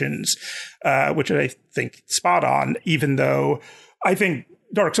descriptions, which I think spot on, even though I think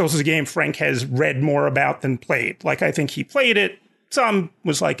Dark Souls is a game Frank has read more about than played. Like, I think he played it. Some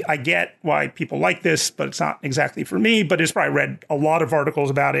was like, I get why people like this, but it's not exactly for me, but he's probably read a lot of articles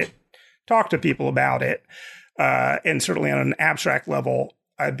about it, talked to people about it. And certainly on an abstract level,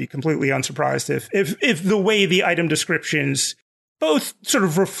 I'd be completely unsurprised if the way the item descriptions both sort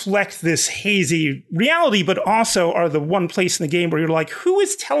of reflect this hazy reality, but also are the one place in the game where you're like, who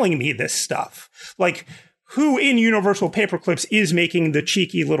is telling me this stuff? Like, who in Universal Paperclips is making the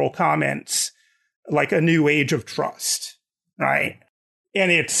cheeky little comments, like a new age of trust, right?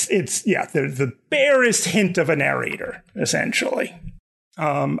 And it's the barest hint of a narrator, essentially.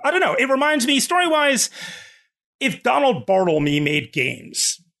 I don't know. It reminds me, story-wise, if Donald Bartlemy made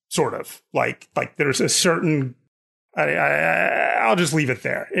games, sort of, like there's a certain... I'll just leave it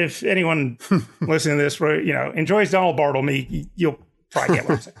there. If anyone listening to this, enjoys Donald Bartlemy, you'll probably get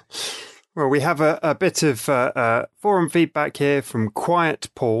what I'm saying. Well, we have a bit of forum feedback here from Quiet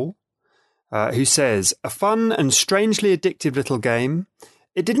Paul, who says, a fun and strangely addictive little game.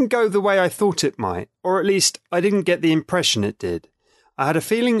 It didn't go the way I thought it might, or at least I didn't get the impression it did. I had a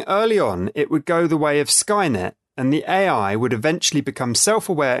feeling early on it would go the way of Skynet, and the AI would eventually become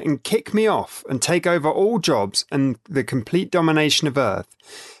self-aware and kick me off and take over all jobs and the complete domination of Earth.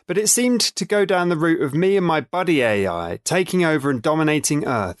 But it seemed to go down the route of me and my buddy AI taking over and dominating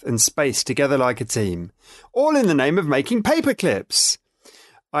Earth and space together like a team, all in the name of making paperclips.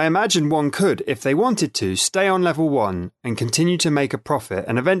 I imagine one could, if they wanted to, stay on level 1 and continue to make a profit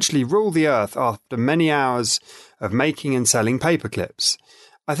and eventually rule the Earth after many hours of making and selling paperclips.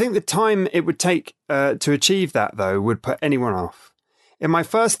 I think the time it would take to achieve that, though, would put anyone off. In my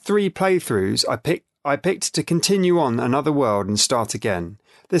first 3 playthroughs, I picked to continue on another world and start again.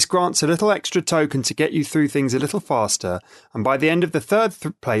 This grants a little extra token to get you through things a little faster, and by the end of the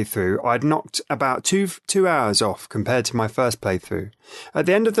 3rd playthrough, I'd knocked about 2 hours off compared to my first playthrough. At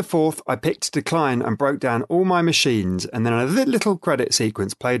the end of the 4th, I picked decline and broke down all my machines, and then a little credit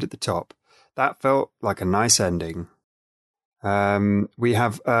sequence played at the top. That felt like a nice ending. We'll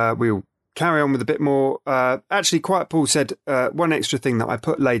carry on with a bit more. Actually, Quiet Paul said one extra thing that I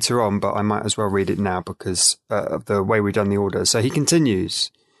put later on, but I might as well read it now because of the way we've done the order. So he continues.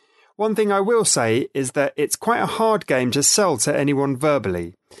 One thing I will say is that it's quite a hard game to sell to anyone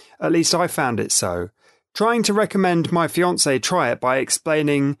verbally. At least I found it so. Trying to recommend my fiancé try it by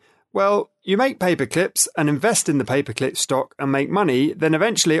explaining, well, you make paperclips and invest in the paperclip stock and make money, then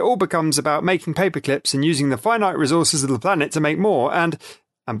eventually it all becomes about making paperclips and using the finite resources of the planet to make more, and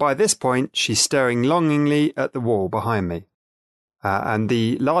by this point, she's staring longingly at the wall behind me. And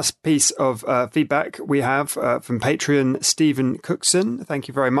the last piece of feedback we have from Patreon Stephen Cookson. Thank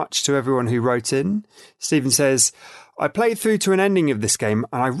you very much to everyone who wrote in. Stephen says, I played through to an ending of this game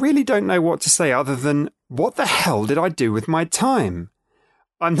and I really don't know what to say other than, what the hell did I do with my time?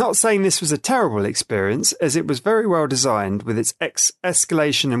 I'm not saying this was a terrible experience, as it was very well designed with its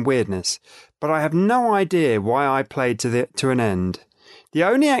escalation and weirdness, but I have no idea why I played to an end. The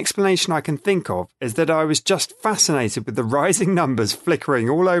only explanation I can think of is that I was just fascinated with the rising numbers flickering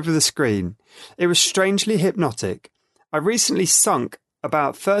all over the screen. It was strangely hypnotic. I recently sunk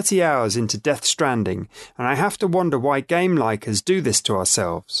about 30 hours into Death Stranding, and I have to wonder why game likers do this to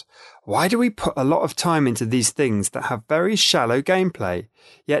ourselves. Why do we put a lot of time into these things that have very shallow gameplay,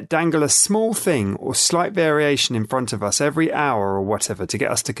 yet dangle a small thing or slight variation in front of us every hour or whatever to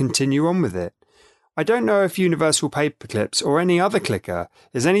get us to continue on with it? I don't know if Universal Paperclips or any other clicker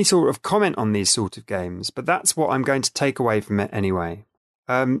is any sort of comment on these sort of games, but that's what I'm going to take away from it anyway.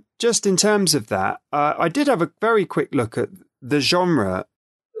 Just in terms of that, I did have a very quick look at the genre.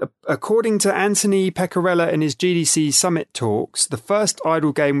 According to Anthony Pecorella in his GDC Summit talks, the first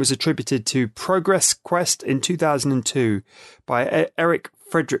idle game was attributed to Progress Quest in 2002 by Eric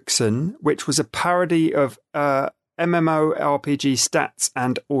Fredrickson, which was a parody of MMORPG Stats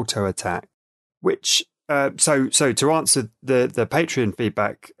and Auto Attack. Which, so to answer the Patreon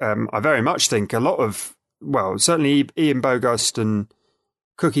feedback, I very much think a lot of, well, certainly Ian Bogost and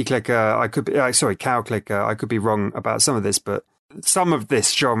Cookie Clicker, Cow Clicker, I could be wrong about some of this, but some of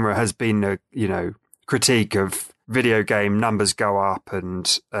this genre has been a, critique of video game numbers go up and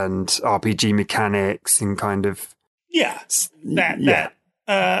RPG mechanics and kind of that.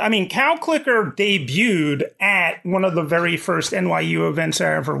 I mean, Cow Clicker debuted at one of the very first NYU events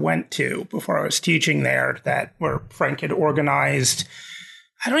I ever went to before I was teaching there, where Frank had organized.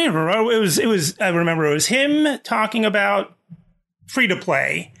 I don't even remember. It was. I remember it was him talking about free to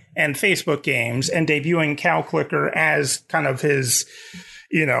play and Facebook games and debuting Cow Clicker as kind of his,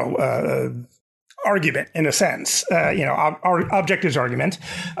 argument in a sense, our objectives argument,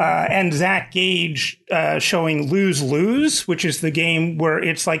 and Zach Gage showing Lose Lose, which is the game where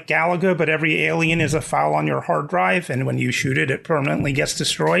it's like Galaga, but every alien is a file on your hard drive, and when you shoot it, it permanently gets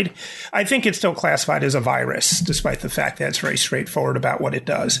destroyed. I think it's still classified as a virus, despite the fact that it's very straightforward about what it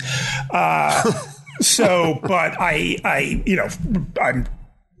does. But I'm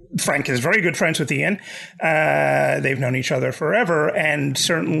Frank is very good friends with Ian. They've known each other forever, and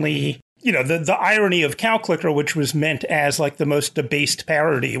certainly, the irony of Cow Clicker, which was meant as like the most debased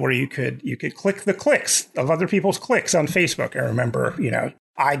parody, where you could click the clicks of other people's clicks on Facebook. I remember,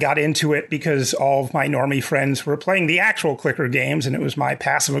 I got into it because all of my normie friends were playing the actual clicker games, and it was my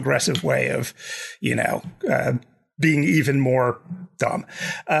passive aggressive way of, being even more dumb.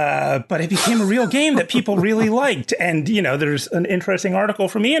 But it became a real game that people really liked. And, there's an interesting article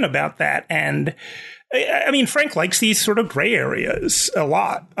from Ian about that. And I mean, Frank likes these sort of gray areas a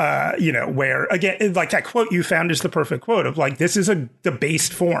lot, where, again, like that quote you found is the perfect quote of like, this is a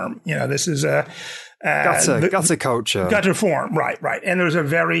debased form. This is a gutter culture. Gutter form. Right. And there's a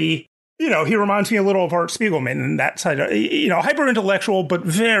very, he reminds me a little of Art Spiegelman and that side of, hyper intellectual, but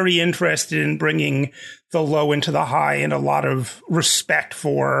very interested in bringing the low into the high and a lot of respect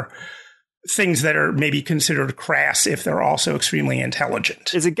for things that are maybe considered crass if they're also extremely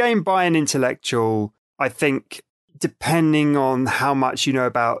intelligent. It's a game by an intellectual. I think depending on how much you know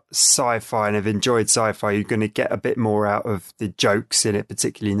about sci-fi and have enjoyed sci-fi, you're going to get a bit more out of the jokes in it,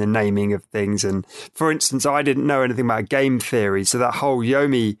 particularly in the naming of things. And for instance, I didn't know anything about game theory, so that whole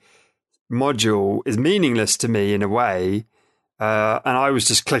Yomi module is meaningless to me in a way. And I was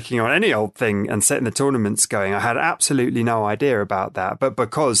just clicking on any old thing and setting the tournaments going. I had absolutely no idea about that. But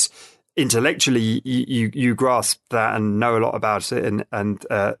because intellectually you grasp that and know a lot about it, and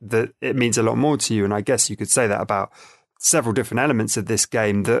that it means a lot more to you. And I guess you could say that about several different elements of this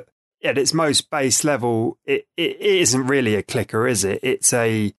game, that at its most base level, it isn't really a clicker, is it?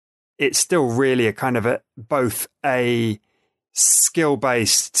 It's still really a kind of both a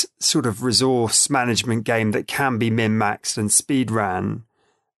skill-based sort of resource management game that can be min-maxed and speed-ran,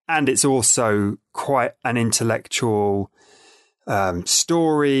 and it's also quite an intellectual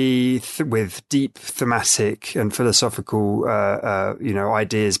story with deep thematic and philosophical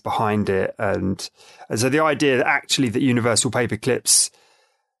ideas behind it, and so the idea that actually that Universal Paperclips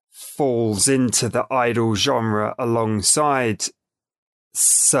falls into the idle genre alongside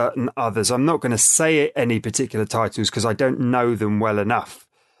certain others. I'm not going to say any particular titles because I don't know them well enough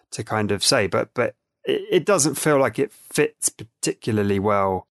to kind of say, but it doesn't feel like it fits particularly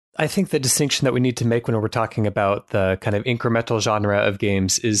well. I think the distinction that we need to make when we're talking about the kind of incremental genre of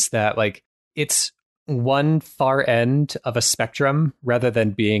games is that like it's one far end of a spectrum rather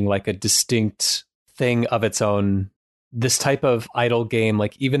than being like a distinct thing of its own. This type of idle game,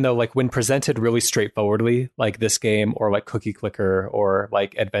 like even though like when presented really straightforwardly, like this game or like Cookie Clicker or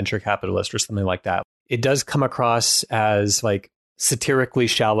like Adventure Capitalist or something like that, it does come across as like satirically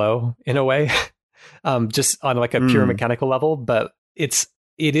shallow in a way, just on like a pure mechanical level. But it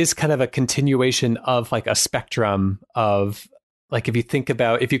is kind of a continuation of like a spectrum of like,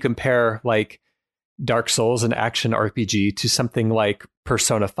 if you compare like Dark Souls, an action RPG, to something like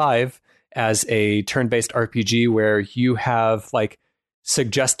Persona 5 as a turn-based RPG where you have like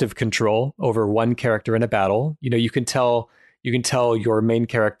suggestive control over one character in a battle. You can tell your main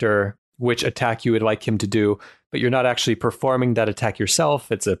character which attack you would like him to do, but you're not actually performing that attack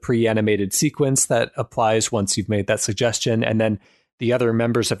yourself. It's a pre-animated sequence that applies once you've made that suggestion. And then the other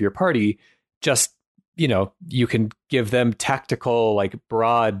members of your party just, you can give them tactical, like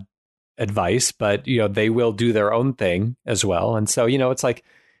broad advice, but, they will do their own thing as well. And so, it's like,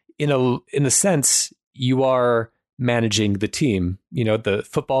 in a sense, you are managing the team. The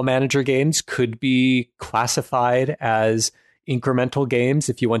Football Manager games could be classified as incremental games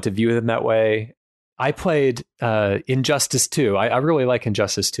if you want to view them that way. I played Injustice 2. I really like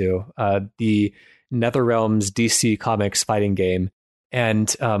Injustice 2, the NetherRealm's DC Comics fighting game.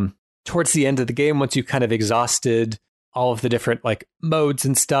 And towards the end of the game, once you kind of exhausted all of the different like modes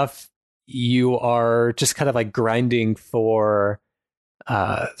and stuff, you are just kind of like grinding for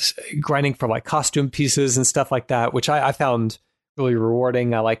like costume pieces and stuff like that, which I found really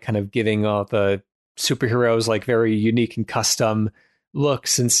rewarding. I like kind of giving all the superheroes like very unique and custom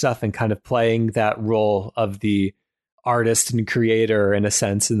looks and stuff, and kind of playing that role of the artist and creator in a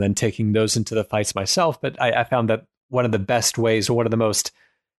sense, and then taking those into the fights myself. But I found that one of the best ways, or one of the most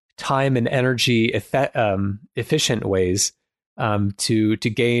time and energy efficient ways to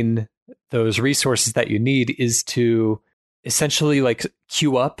gain those resources that you need is to essentially like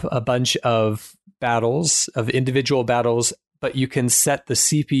queue up a bunch of battles, of individual battles, but you can set the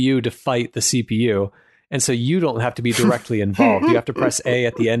CPU to fight the CPU. And so you don't have to be directly involved. You have to press A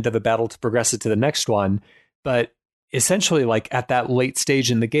at the end of a battle to progress it to the next one. But essentially, like at that late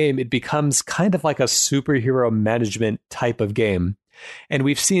stage in the game, it becomes kind of like a superhero management type of game. And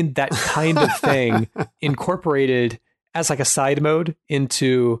we've seen that kind of thing incorporated as like a side mode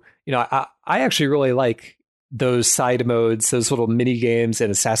into, I actually really like those side modes, those little mini games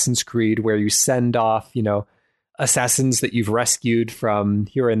in Assassin's Creed where you send off, assassins that you've rescued from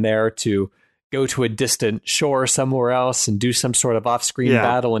here and there to go to a distant shore somewhere else and do some sort of off-screen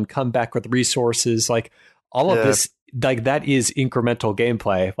battle and come back with resources. Like all of this, like that is incremental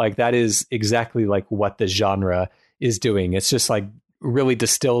gameplay. Like that is exactly like what the genre is doing. It's just like really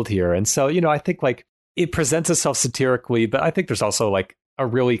distilled here. And so, I think like it presents itself satirically, but I think there's also like a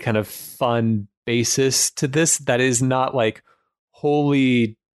really kind of fun basis to this that is not like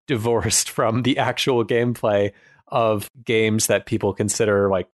wholly divorced from the actual gameplay of games that people consider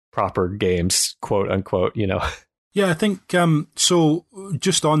like proper games, quote unquote, Yeah, I think, so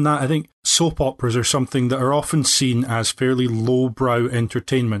just on that, I think soap operas are something that are often seen as fairly lowbrow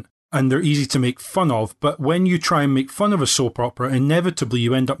entertainment, and they're easy to make fun of. But when you try and make fun of a soap opera, inevitably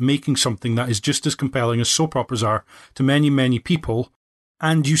you end up making something that is just as compelling as soap operas are to many, many people.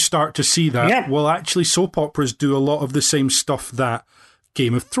 And you start to see that, well, actually, soap operas do a lot of the same stuff that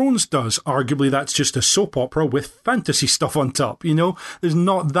Game of Thrones does. Arguably, that's just a soap opera with fantasy stuff on top. There's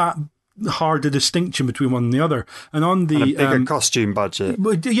not that hard a distinction between one and the other. And on the and a bigger costume budget.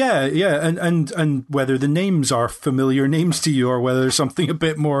 Yeah. And whether the names are familiar names to you or whether there's something a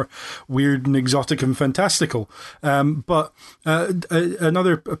bit more weird and exotic and fantastical. But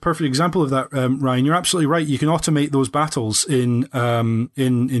another perfect example of that, Ryan, you're absolutely right. You can automate those battles in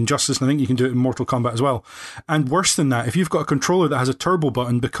Injustice, and I think you can do it in Mortal Kombat as well. And worse than that, if you've got a controller that has a turbo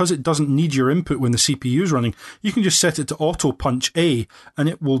button, because it doesn't need your input when the CPU is running, you can just set it to auto punch A and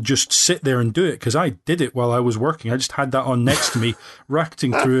it will just sit there and do it, because I did it while I was working. I just had that on next to me,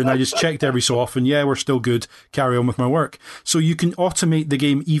 racking through, and I just checked every so often, we're still good, carry on with my work. So you can automate the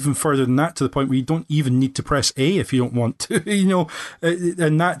game even further than that, to the point where you don't even need to press A if you don't want to,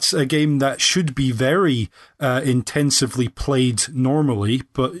 and that's a game that should be very intensively played normally,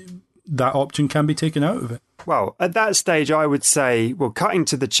 but that option can be taken out of it. Well, at that stage, I would say, cutting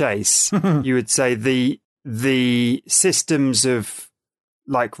to the chase, you would say the systems of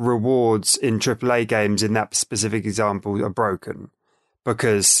like rewards in AAA games in that specific example are broken,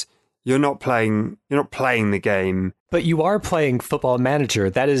 because you're not playing the game. But you are playing Football Manager.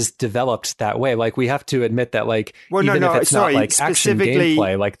 That is developed that way. Like, we have to admit that, like, if it's not like action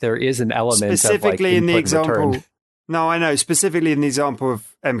gameplay, like there is an element specifically of like in the example. Return. No, I know, specifically in the example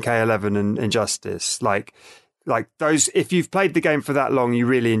of MK11 and Injustice, like those, if you've played the game for that long, you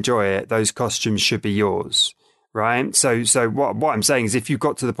really enjoy it, those costumes should be yours. Right. So what I'm saying is, if you've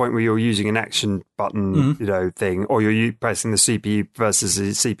got to the point where you're using an action button, thing, or you're pressing the CPU versus the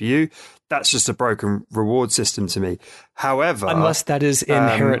CPU, that's just a broken reward system to me. However, unless that is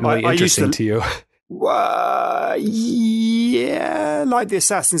inherently interesting to you. Yeah, like the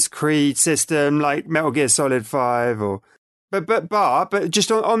Assassin's Creed system, like Metal Gear Solid 5, but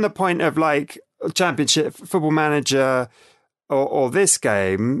just on the point of like Championship Football Manager or this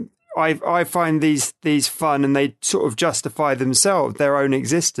game, I find these fun, and they sort of justify themselves, their own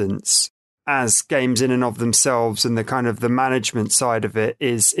existence as games in and of themselves, and the kind of the management side of it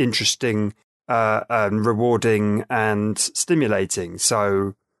is interesting, and rewarding and stimulating.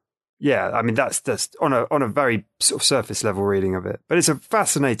 So yeah, I mean that's on a very sort of surface level reading of it, but it's a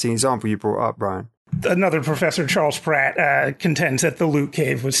fascinating example you brought up, Brian. Another Professor Charles Pratt contends that the Loot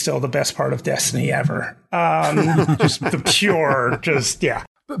Cave was still the best part of Destiny ever. Just the pure, yeah.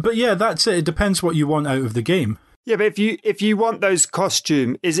 But yeah, that's it. It depends what you want out of the game. Yeah, but if you want those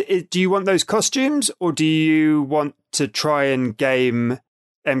costumes, do you want those costumes, or do you want to try and game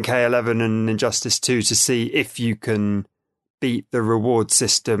MK11 and Injustice 2 to see if you can beat the reward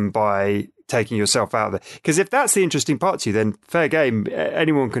system by taking yourself out of it? Because if that's the interesting part to you, then fair game.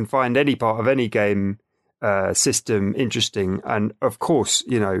 Anyone can find any part of any game system interesting, and of course,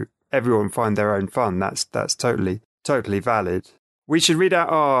 everyone find their own fun. That's totally valid. We should read out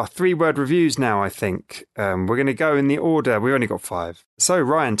our 3-word reviews now, I think. We're going to go in the order. We've only got 5. So,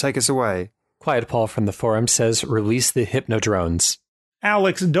 Ryan, take us away. Quiet Paul from the forum says, release the Hypnodrones.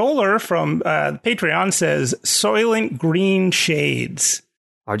 Alex Doler from Patreon says, Soylent Green Shades.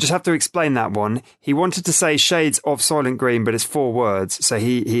 I just have to explain that one. He wanted to say shades of Soylent Green, but it's 4 words. So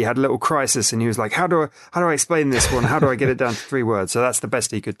he had a little crisis and he was like, how do I explain this one? How do I get it down to 3 words? So that's the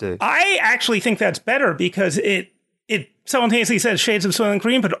best he could do. I actually think that's better because it simultaneously says shades of Soylent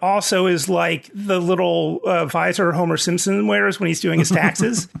Green, but also is like the little visor Homer Simpson wears when he's doing his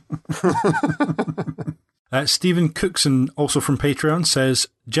taxes. Stephen Cookson, also from Patreon, says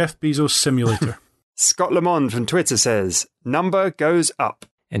Jeff Bezos Simulator. Scott Lamond from Twitter says, number goes up.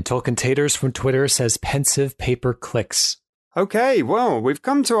 And Tolkien Taters from Twitter says pensive Paperclips. Okay, well, we've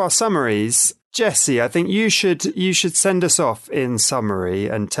come to our summaries. Jesse, I think you should send us off in summary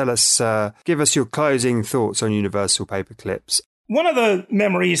and tell us, give us your closing thoughts on Universal Paperclips. One of the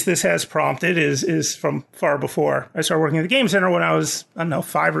memories this has prompted is from far before I started working at the Game Center when I was,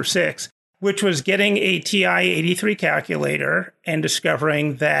 5 or 6, which was getting a TI-83 calculator and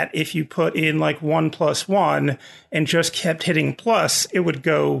discovering that if you put in like 1 + 1 and just kept hitting plus, it would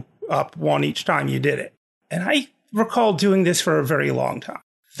go up 1 each time you did it. And I recall doing this for a very long time.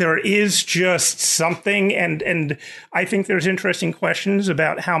 There is just something, and I think there's interesting questions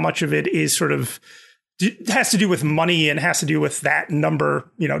about how much of it is sort of has to do with money and has to do with that number,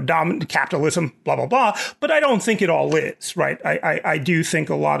 dominant capitalism, blah, blah, blah. But I don't think it all is, right? I do think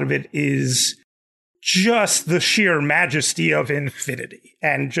a lot of it is just the sheer majesty of infinity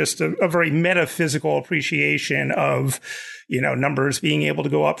and just a very metaphysical appreciation of, numbers being able to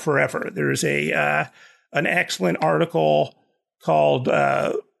go up forever. There's an excellent article called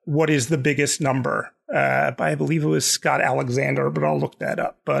What is the Biggest Number? By, I believe it was Scott Alexander, but I'll look that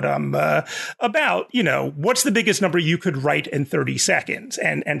up. But about, what's the biggest number you could write in 30 seconds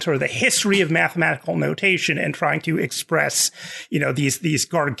and sort of the history of mathematical notation and trying to express, these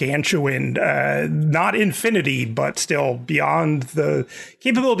gargantuan, not infinity, but still beyond the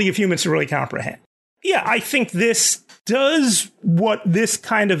capability of humans to really comprehend. Yeah, I think this does what this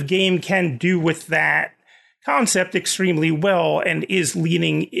kind of game can do with that concept extremely well and is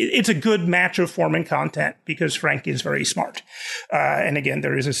leaning. It's a good match of form and content because Frank is very smart. And again,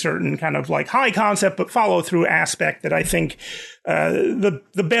 there is a certain kind of like high concept, but follow through aspect that I think the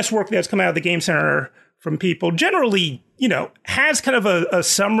best work that's come out of the Game Center from people generally, has kind of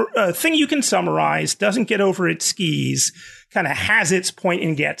a thing you can summarize, doesn't get over its skis, kind of has its point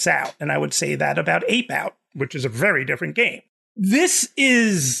and gets out. And I would say that about Ape Out, which is a very different game. This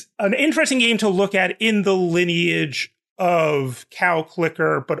is an interesting game to look at in the lineage of Cow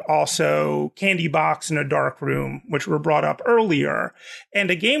Clicker, but also Candy Box and A Dark Room, which were brought up earlier. And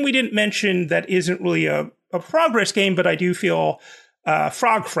a game we didn't mention that isn't really a progress game, but I do feel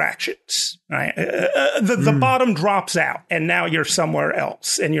Frog Fractions, right? The bottom drops out and now you're somewhere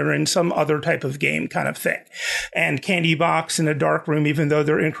else and you're in some other type of game kind of thing. And Candy Box and A Dark Room, even though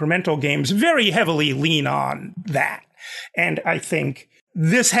they're incremental games, very heavily lean on that. And I think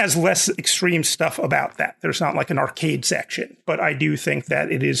this has less extreme stuff about that. There's not like an arcade section, but I do think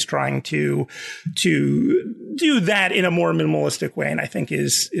that it is trying to do that in a more minimalistic way. And I think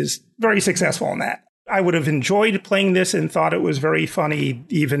is very successful in that. I would have enjoyed playing this and thought it was very funny,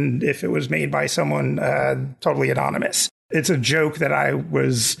 even if it was made by someone totally anonymous. It's a joke that I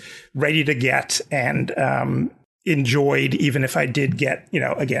was ready to get and enjoyed, even if I did get,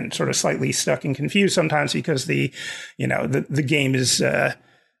 again, sort of slightly stuck and confused sometimes because the game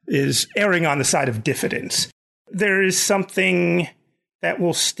is erring on the side of diffidence. There is something that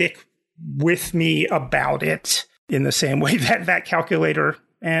will stick with me about it in the same way that calculator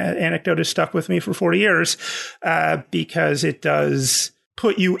anecdote has stuck with me for 40 years, because it does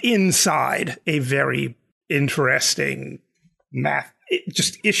put you inside a very interesting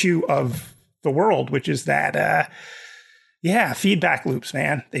just issue of the world, which is that, feedback loops,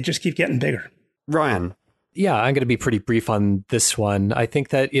 man. They just keep getting bigger. Ryan. Yeah, I'm going to be pretty brief on this one. I think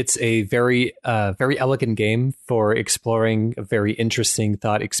that it's a very elegant game for exploring a very interesting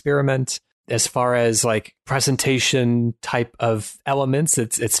thought experiment. As far as like presentation type of elements,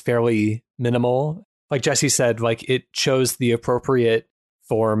 it's fairly minimal. Like Jesse said, like it chose the appropriate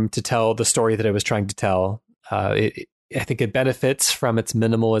form to tell the story that it was trying to tell. I think it benefits from its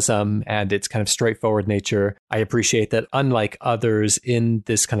minimalism and its kind of straightforward nature. I appreciate that unlike others in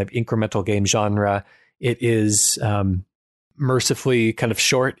this kind of incremental game genre, it is mercifully kind of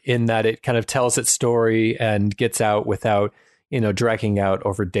short in that it kind of tells its story and gets out without, dragging out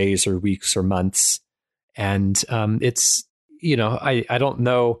over days or weeks or months. And it's, I don't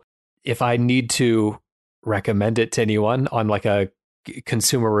know if I need to recommend it to anyone on like a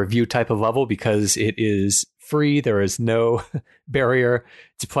consumer review type of level because it is free. There is no barrier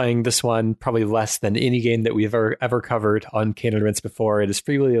to playing this one, probably less than any game that we've ever covered on Canon and Rinse before. It is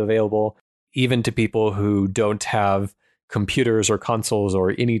freely available, even to people who don't have computers or consoles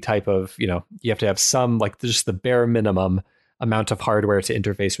or any type of, you have to have some, like just the bare minimum amount of hardware to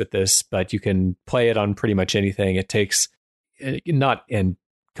interface with this, but you can play it on pretty much anything. It takes not a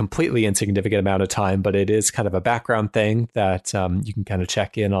completely insignificant amount of time, but it is kind of a background thing that you can kind of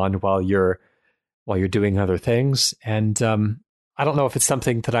check in on while you're doing other things. And I don't know if it's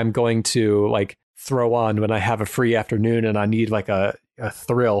something that I'm going to like throw on when I have a free afternoon and I need like a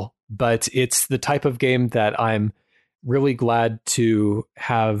thrill, but it's the type of game that I'm really glad to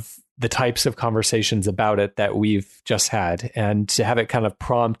have the types of conversations about it that we've just had, and to have it kind of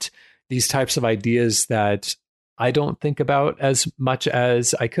prompt these types of ideas that I don't think about as much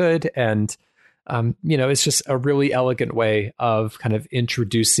as I could. And, it's just a really elegant way of kind of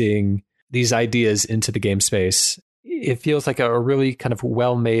introducing these ideas into the game space. It feels like a really kind of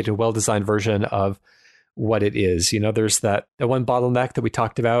well-made and well-designed version of what it is. There's the one bottleneck that we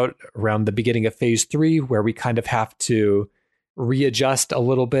talked about around the beginning of phase 3, where we kind of have to readjust a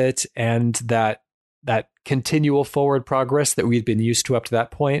little bit, and that continual forward progress that we've been used to up to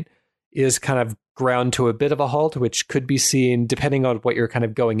that point is kind of ground to a bit of a halt, which could be seen, depending on what you're kind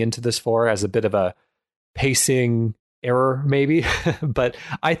of going into this for, as a bit of a pacing error maybe. But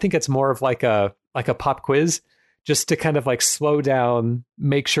I think it's more of like a pop quiz, just to kind of like slow down,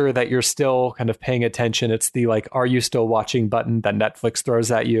 make sure that you're still kind of paying attention. It's the like, are you still watching button that Netflix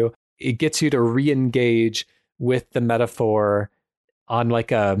throws at you. It gets you to re-engage with the metaphor on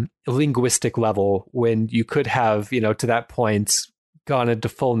like a linguistic level, when you could have, to that point, gone into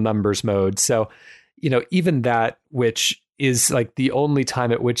full numbers mode. So, even that, which is like the only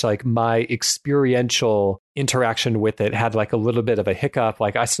time at which like my experiential interaction with it had like a little bit of a hiccup,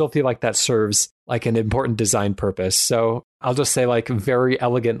 like I still feel like that serves like an important design purpose. So I'll just say, like, very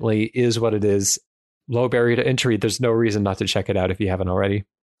elegantly is what it is. Low barrier to entry. There's no reason not to check it out if you haven't already.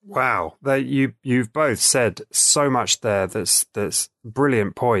 Wow, you've both said so much there. That's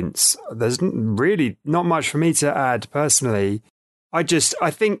brilliant points. There's really not much for me to add personally. I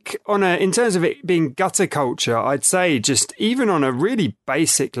think in terms of it being gutter culture, I'd say just even on a really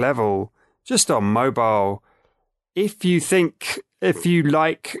basic level, just on mobile, if you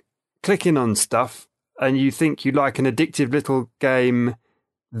like clicking on stuff and you think you like an addictive little game,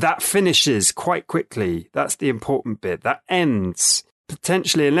 that finishes quite quickly. That's the important bit. That ends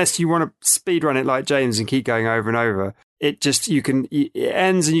potentially, unless you want to speedrun it like James and keep going over and over. It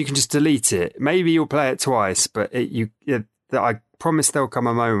ends and you can just delete it. Maybe you'll play it twice, but I promise there'll come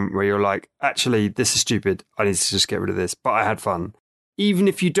a moment where you're like, actually, this is stupid. I need to just get rid of this. But I had fun. Even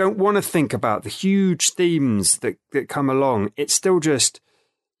if you don't want to think about the huge themes that come along, it's still just,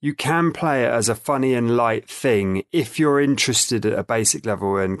 you can play it as a funny and light thing if you're interested at a basic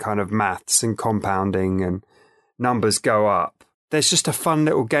level in kind of maths and compounding and numbers go up. There's just a fun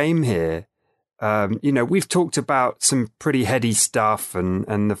little game here. We've talked about some pretty heady stuff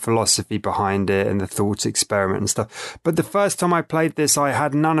and the philosophy behind it and the thought experiment and stuff. But the first time I played this, I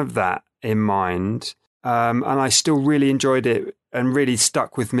had none of that in mind. And I still really enjoyed it and really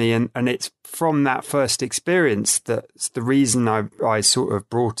stuck with me. And it's from that first experience that's the reason I sort of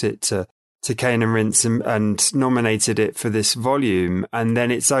brought it to Cane and Rinse and nominated it for this volume. And then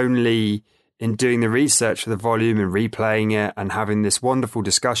it's only in doing the research for the volume and replaying it and having this wonderful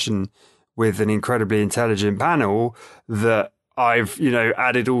discussion with an incredibly intelligent panel that I've,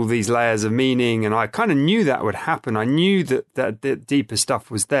 added all these layers of meaning. And I kind of knew that would happen. I knew that the deeper stuff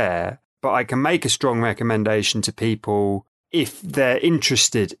was there, but I can make a strong recommendation to people if they're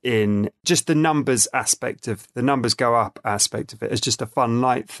interested in just the numbers aspect of the numbers go up aspect of it as just a fun,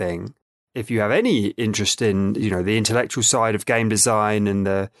 light thing. If you have any interest in, the intellectual side of game design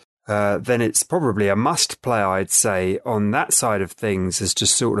and then it's probably a must play, I'd say, on that side of things, as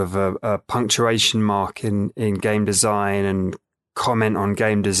just sort of a punctuation mark in game design and comment on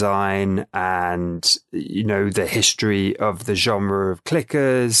game design and, the history of the genre of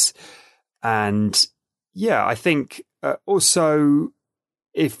clickers. And yeah, I think also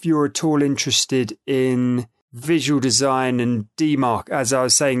if you're at all interested in visual design and as I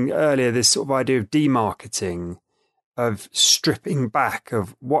was saying earlier, this sort of idea of demarketing, of stripping back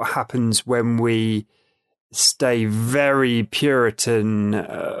of what happens when we stay very Puritan,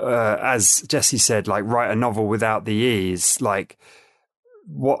 as Jesse said, like write a novel without the E's, like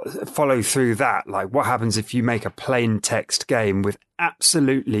what follow through that, like what happens if you make a plain text game with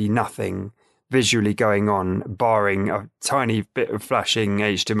absolutely nothing visually going on, barring a tiny bit of flashing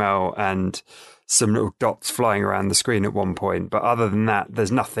HTML and some little dots flying around the screen at one point. But other than that,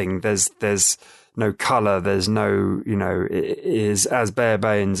 there's nothing. There's no colour. There's no, it is as bare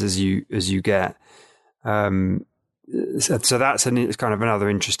bones as you get. So that's it's kind of another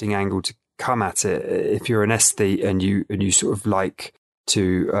interesting angle to come at it. If you're an aesthete and you sort of like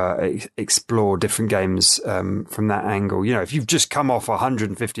to explore different games from that angle. If you've just come off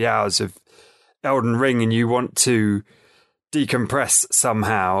 150 hours of Elden Ring and you want to decompress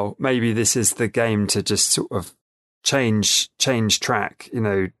somehow, maybe this is the game to just sort of change track,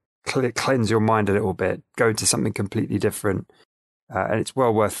 cleanse your mind a little bit, go into something completely different. And it's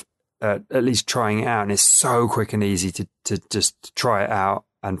well worth at least trying it out. And it's so quick and easy to just try it out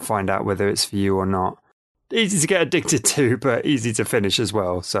and find out whether it's for you or not. Easy to get addicted to, but easy to finish as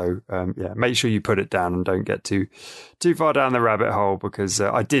well. So, make sure you put it down and don't get too far down the rabbit hole, because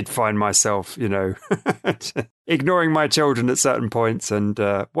I did find myself, ignoring my children at certain points and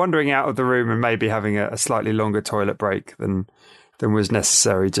wandering out of the room and maybe having a slightly longer toilet break than was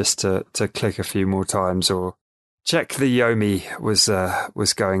necessary, just to click a few more times or check the Yomi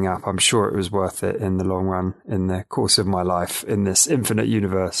was going up. I'm sure it was worth it in the long run, in the course of my life in this infinite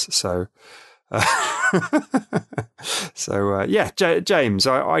universe. So. James,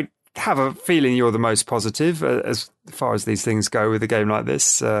 I have a feeling you're the most positive as far as these things go with a game like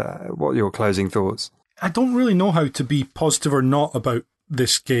this. What are your closing thoughts? I don't really know how to be positive or not about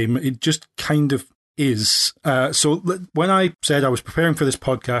this game. It just kind of is. So when I said I was preparing for this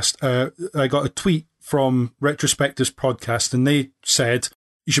podcast, I got a tweet from Retrospective's podcast, and they said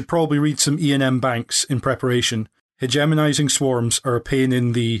you should probably read some E&M Banks in preparation. Hegemonizing swarms are a pain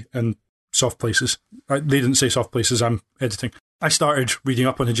in the soft places. They didn't say soft places, I'm editing. I started reading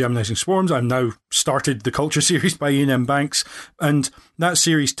up on hegemonizing swarms. I've now started the Culture series by E&M Banks, and that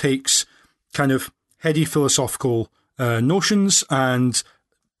series takes kind of heady philosophical notions and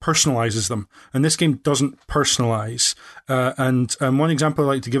personalizes them. And this game doesn't personalize. And one example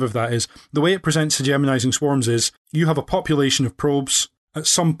I like to give of that is the way it presents hegemonizing swarms is you have a population of probes. At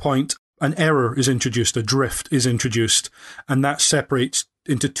some point, an error is introduced, a drift is introduced, and that separates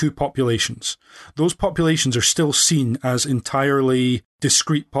into two populations. Those populations are still seen as entirely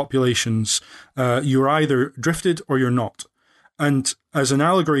discrete populations. You're either drifted or you're not. And as an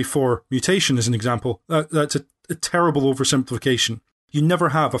allegory for mutation, as an example, that's a terrible oversimplification. You never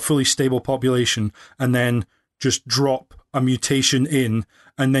have a fully stable population and then just drop a mutation in,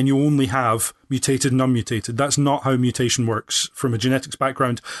 and then you only have mutated and unmutated. That's not how mutation works from a genetics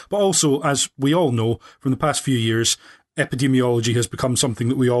background. But also, as we all know from the past few years, epidemiology has become something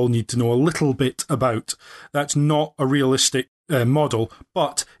that we all need to know a little bit about. That's not a realistic model,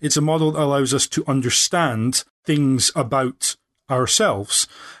 but it's a model that allows us to understand things about ourselves.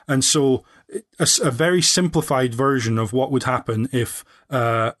 And so a very simplified version of what would happen if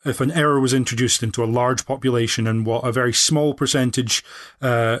an error was introduced into a large population, and what a very small percentage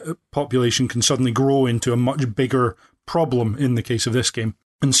population can suddenly grow into a much bigger problem in the case of this game.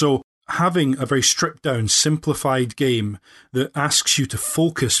 And so having a very stripped down, simplified game that asks you to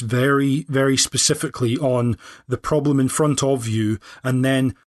focus very, very specifically on the problem in front of you, and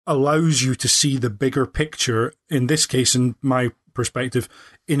then allows you to see the bigger picture, in this case, in my perspective,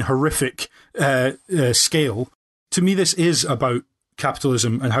 in horrific scale. To me, this is about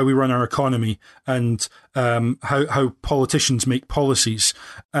capitalism and how we run our economy, and how politicians make policies.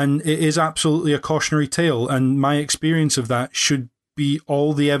 And it is absolutely a cautionary tale, and my experience of that should be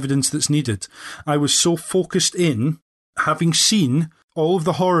all the evidence that's needed. I was so focused in, having seen all of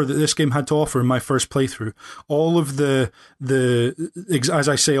the horror that this game had to offer in my first playthrough, all of the as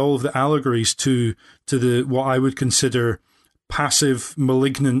I say, all of the allegories to the what I would consider passive,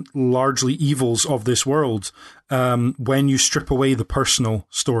 malignant, largely evils of this world. When you strip away the personal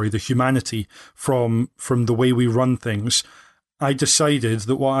story, the humanity from the way we run things, I decided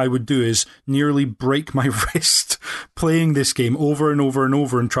that what I would do is nearly break my wrist playing this game over and over and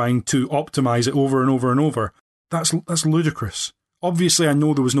over and trying to optimize it over and over and over. That's ludicrous. Obviously, I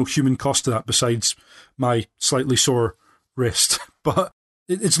know there was no human cost to that besides my slightly sore wrist, but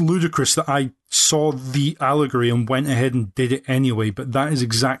it's ludicrous that I saw the allegory and went ahead and did it anyway. But that is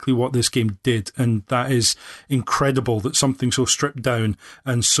exactly what this game did, and that is incredible that something so stripped down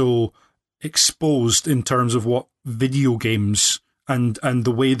and so exposed in terms of what video games and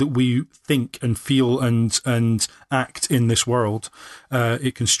the way that we think and feel and act in this world,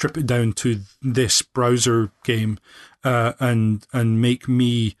 it can strip it down to this browser game and make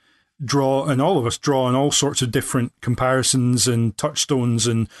me draw, and all of us draw on all sorts of different comparisons and touchstones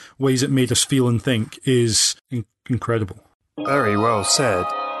and ways it made us feel and think is incredible. Very well said.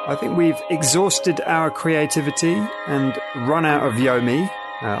 I think we've exhausted our creativity and run out of Yomi.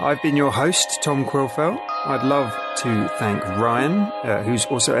 I've been your host, Tom Quilfelt. I'd love to thank Ryan, who's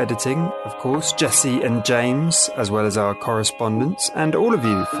also editing, of course, Jesse and James, as well as our correspondents, and all of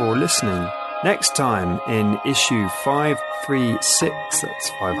you for listening. Next time, in issue 536, that's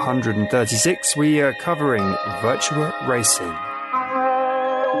 536, we are covering Virtua Racing.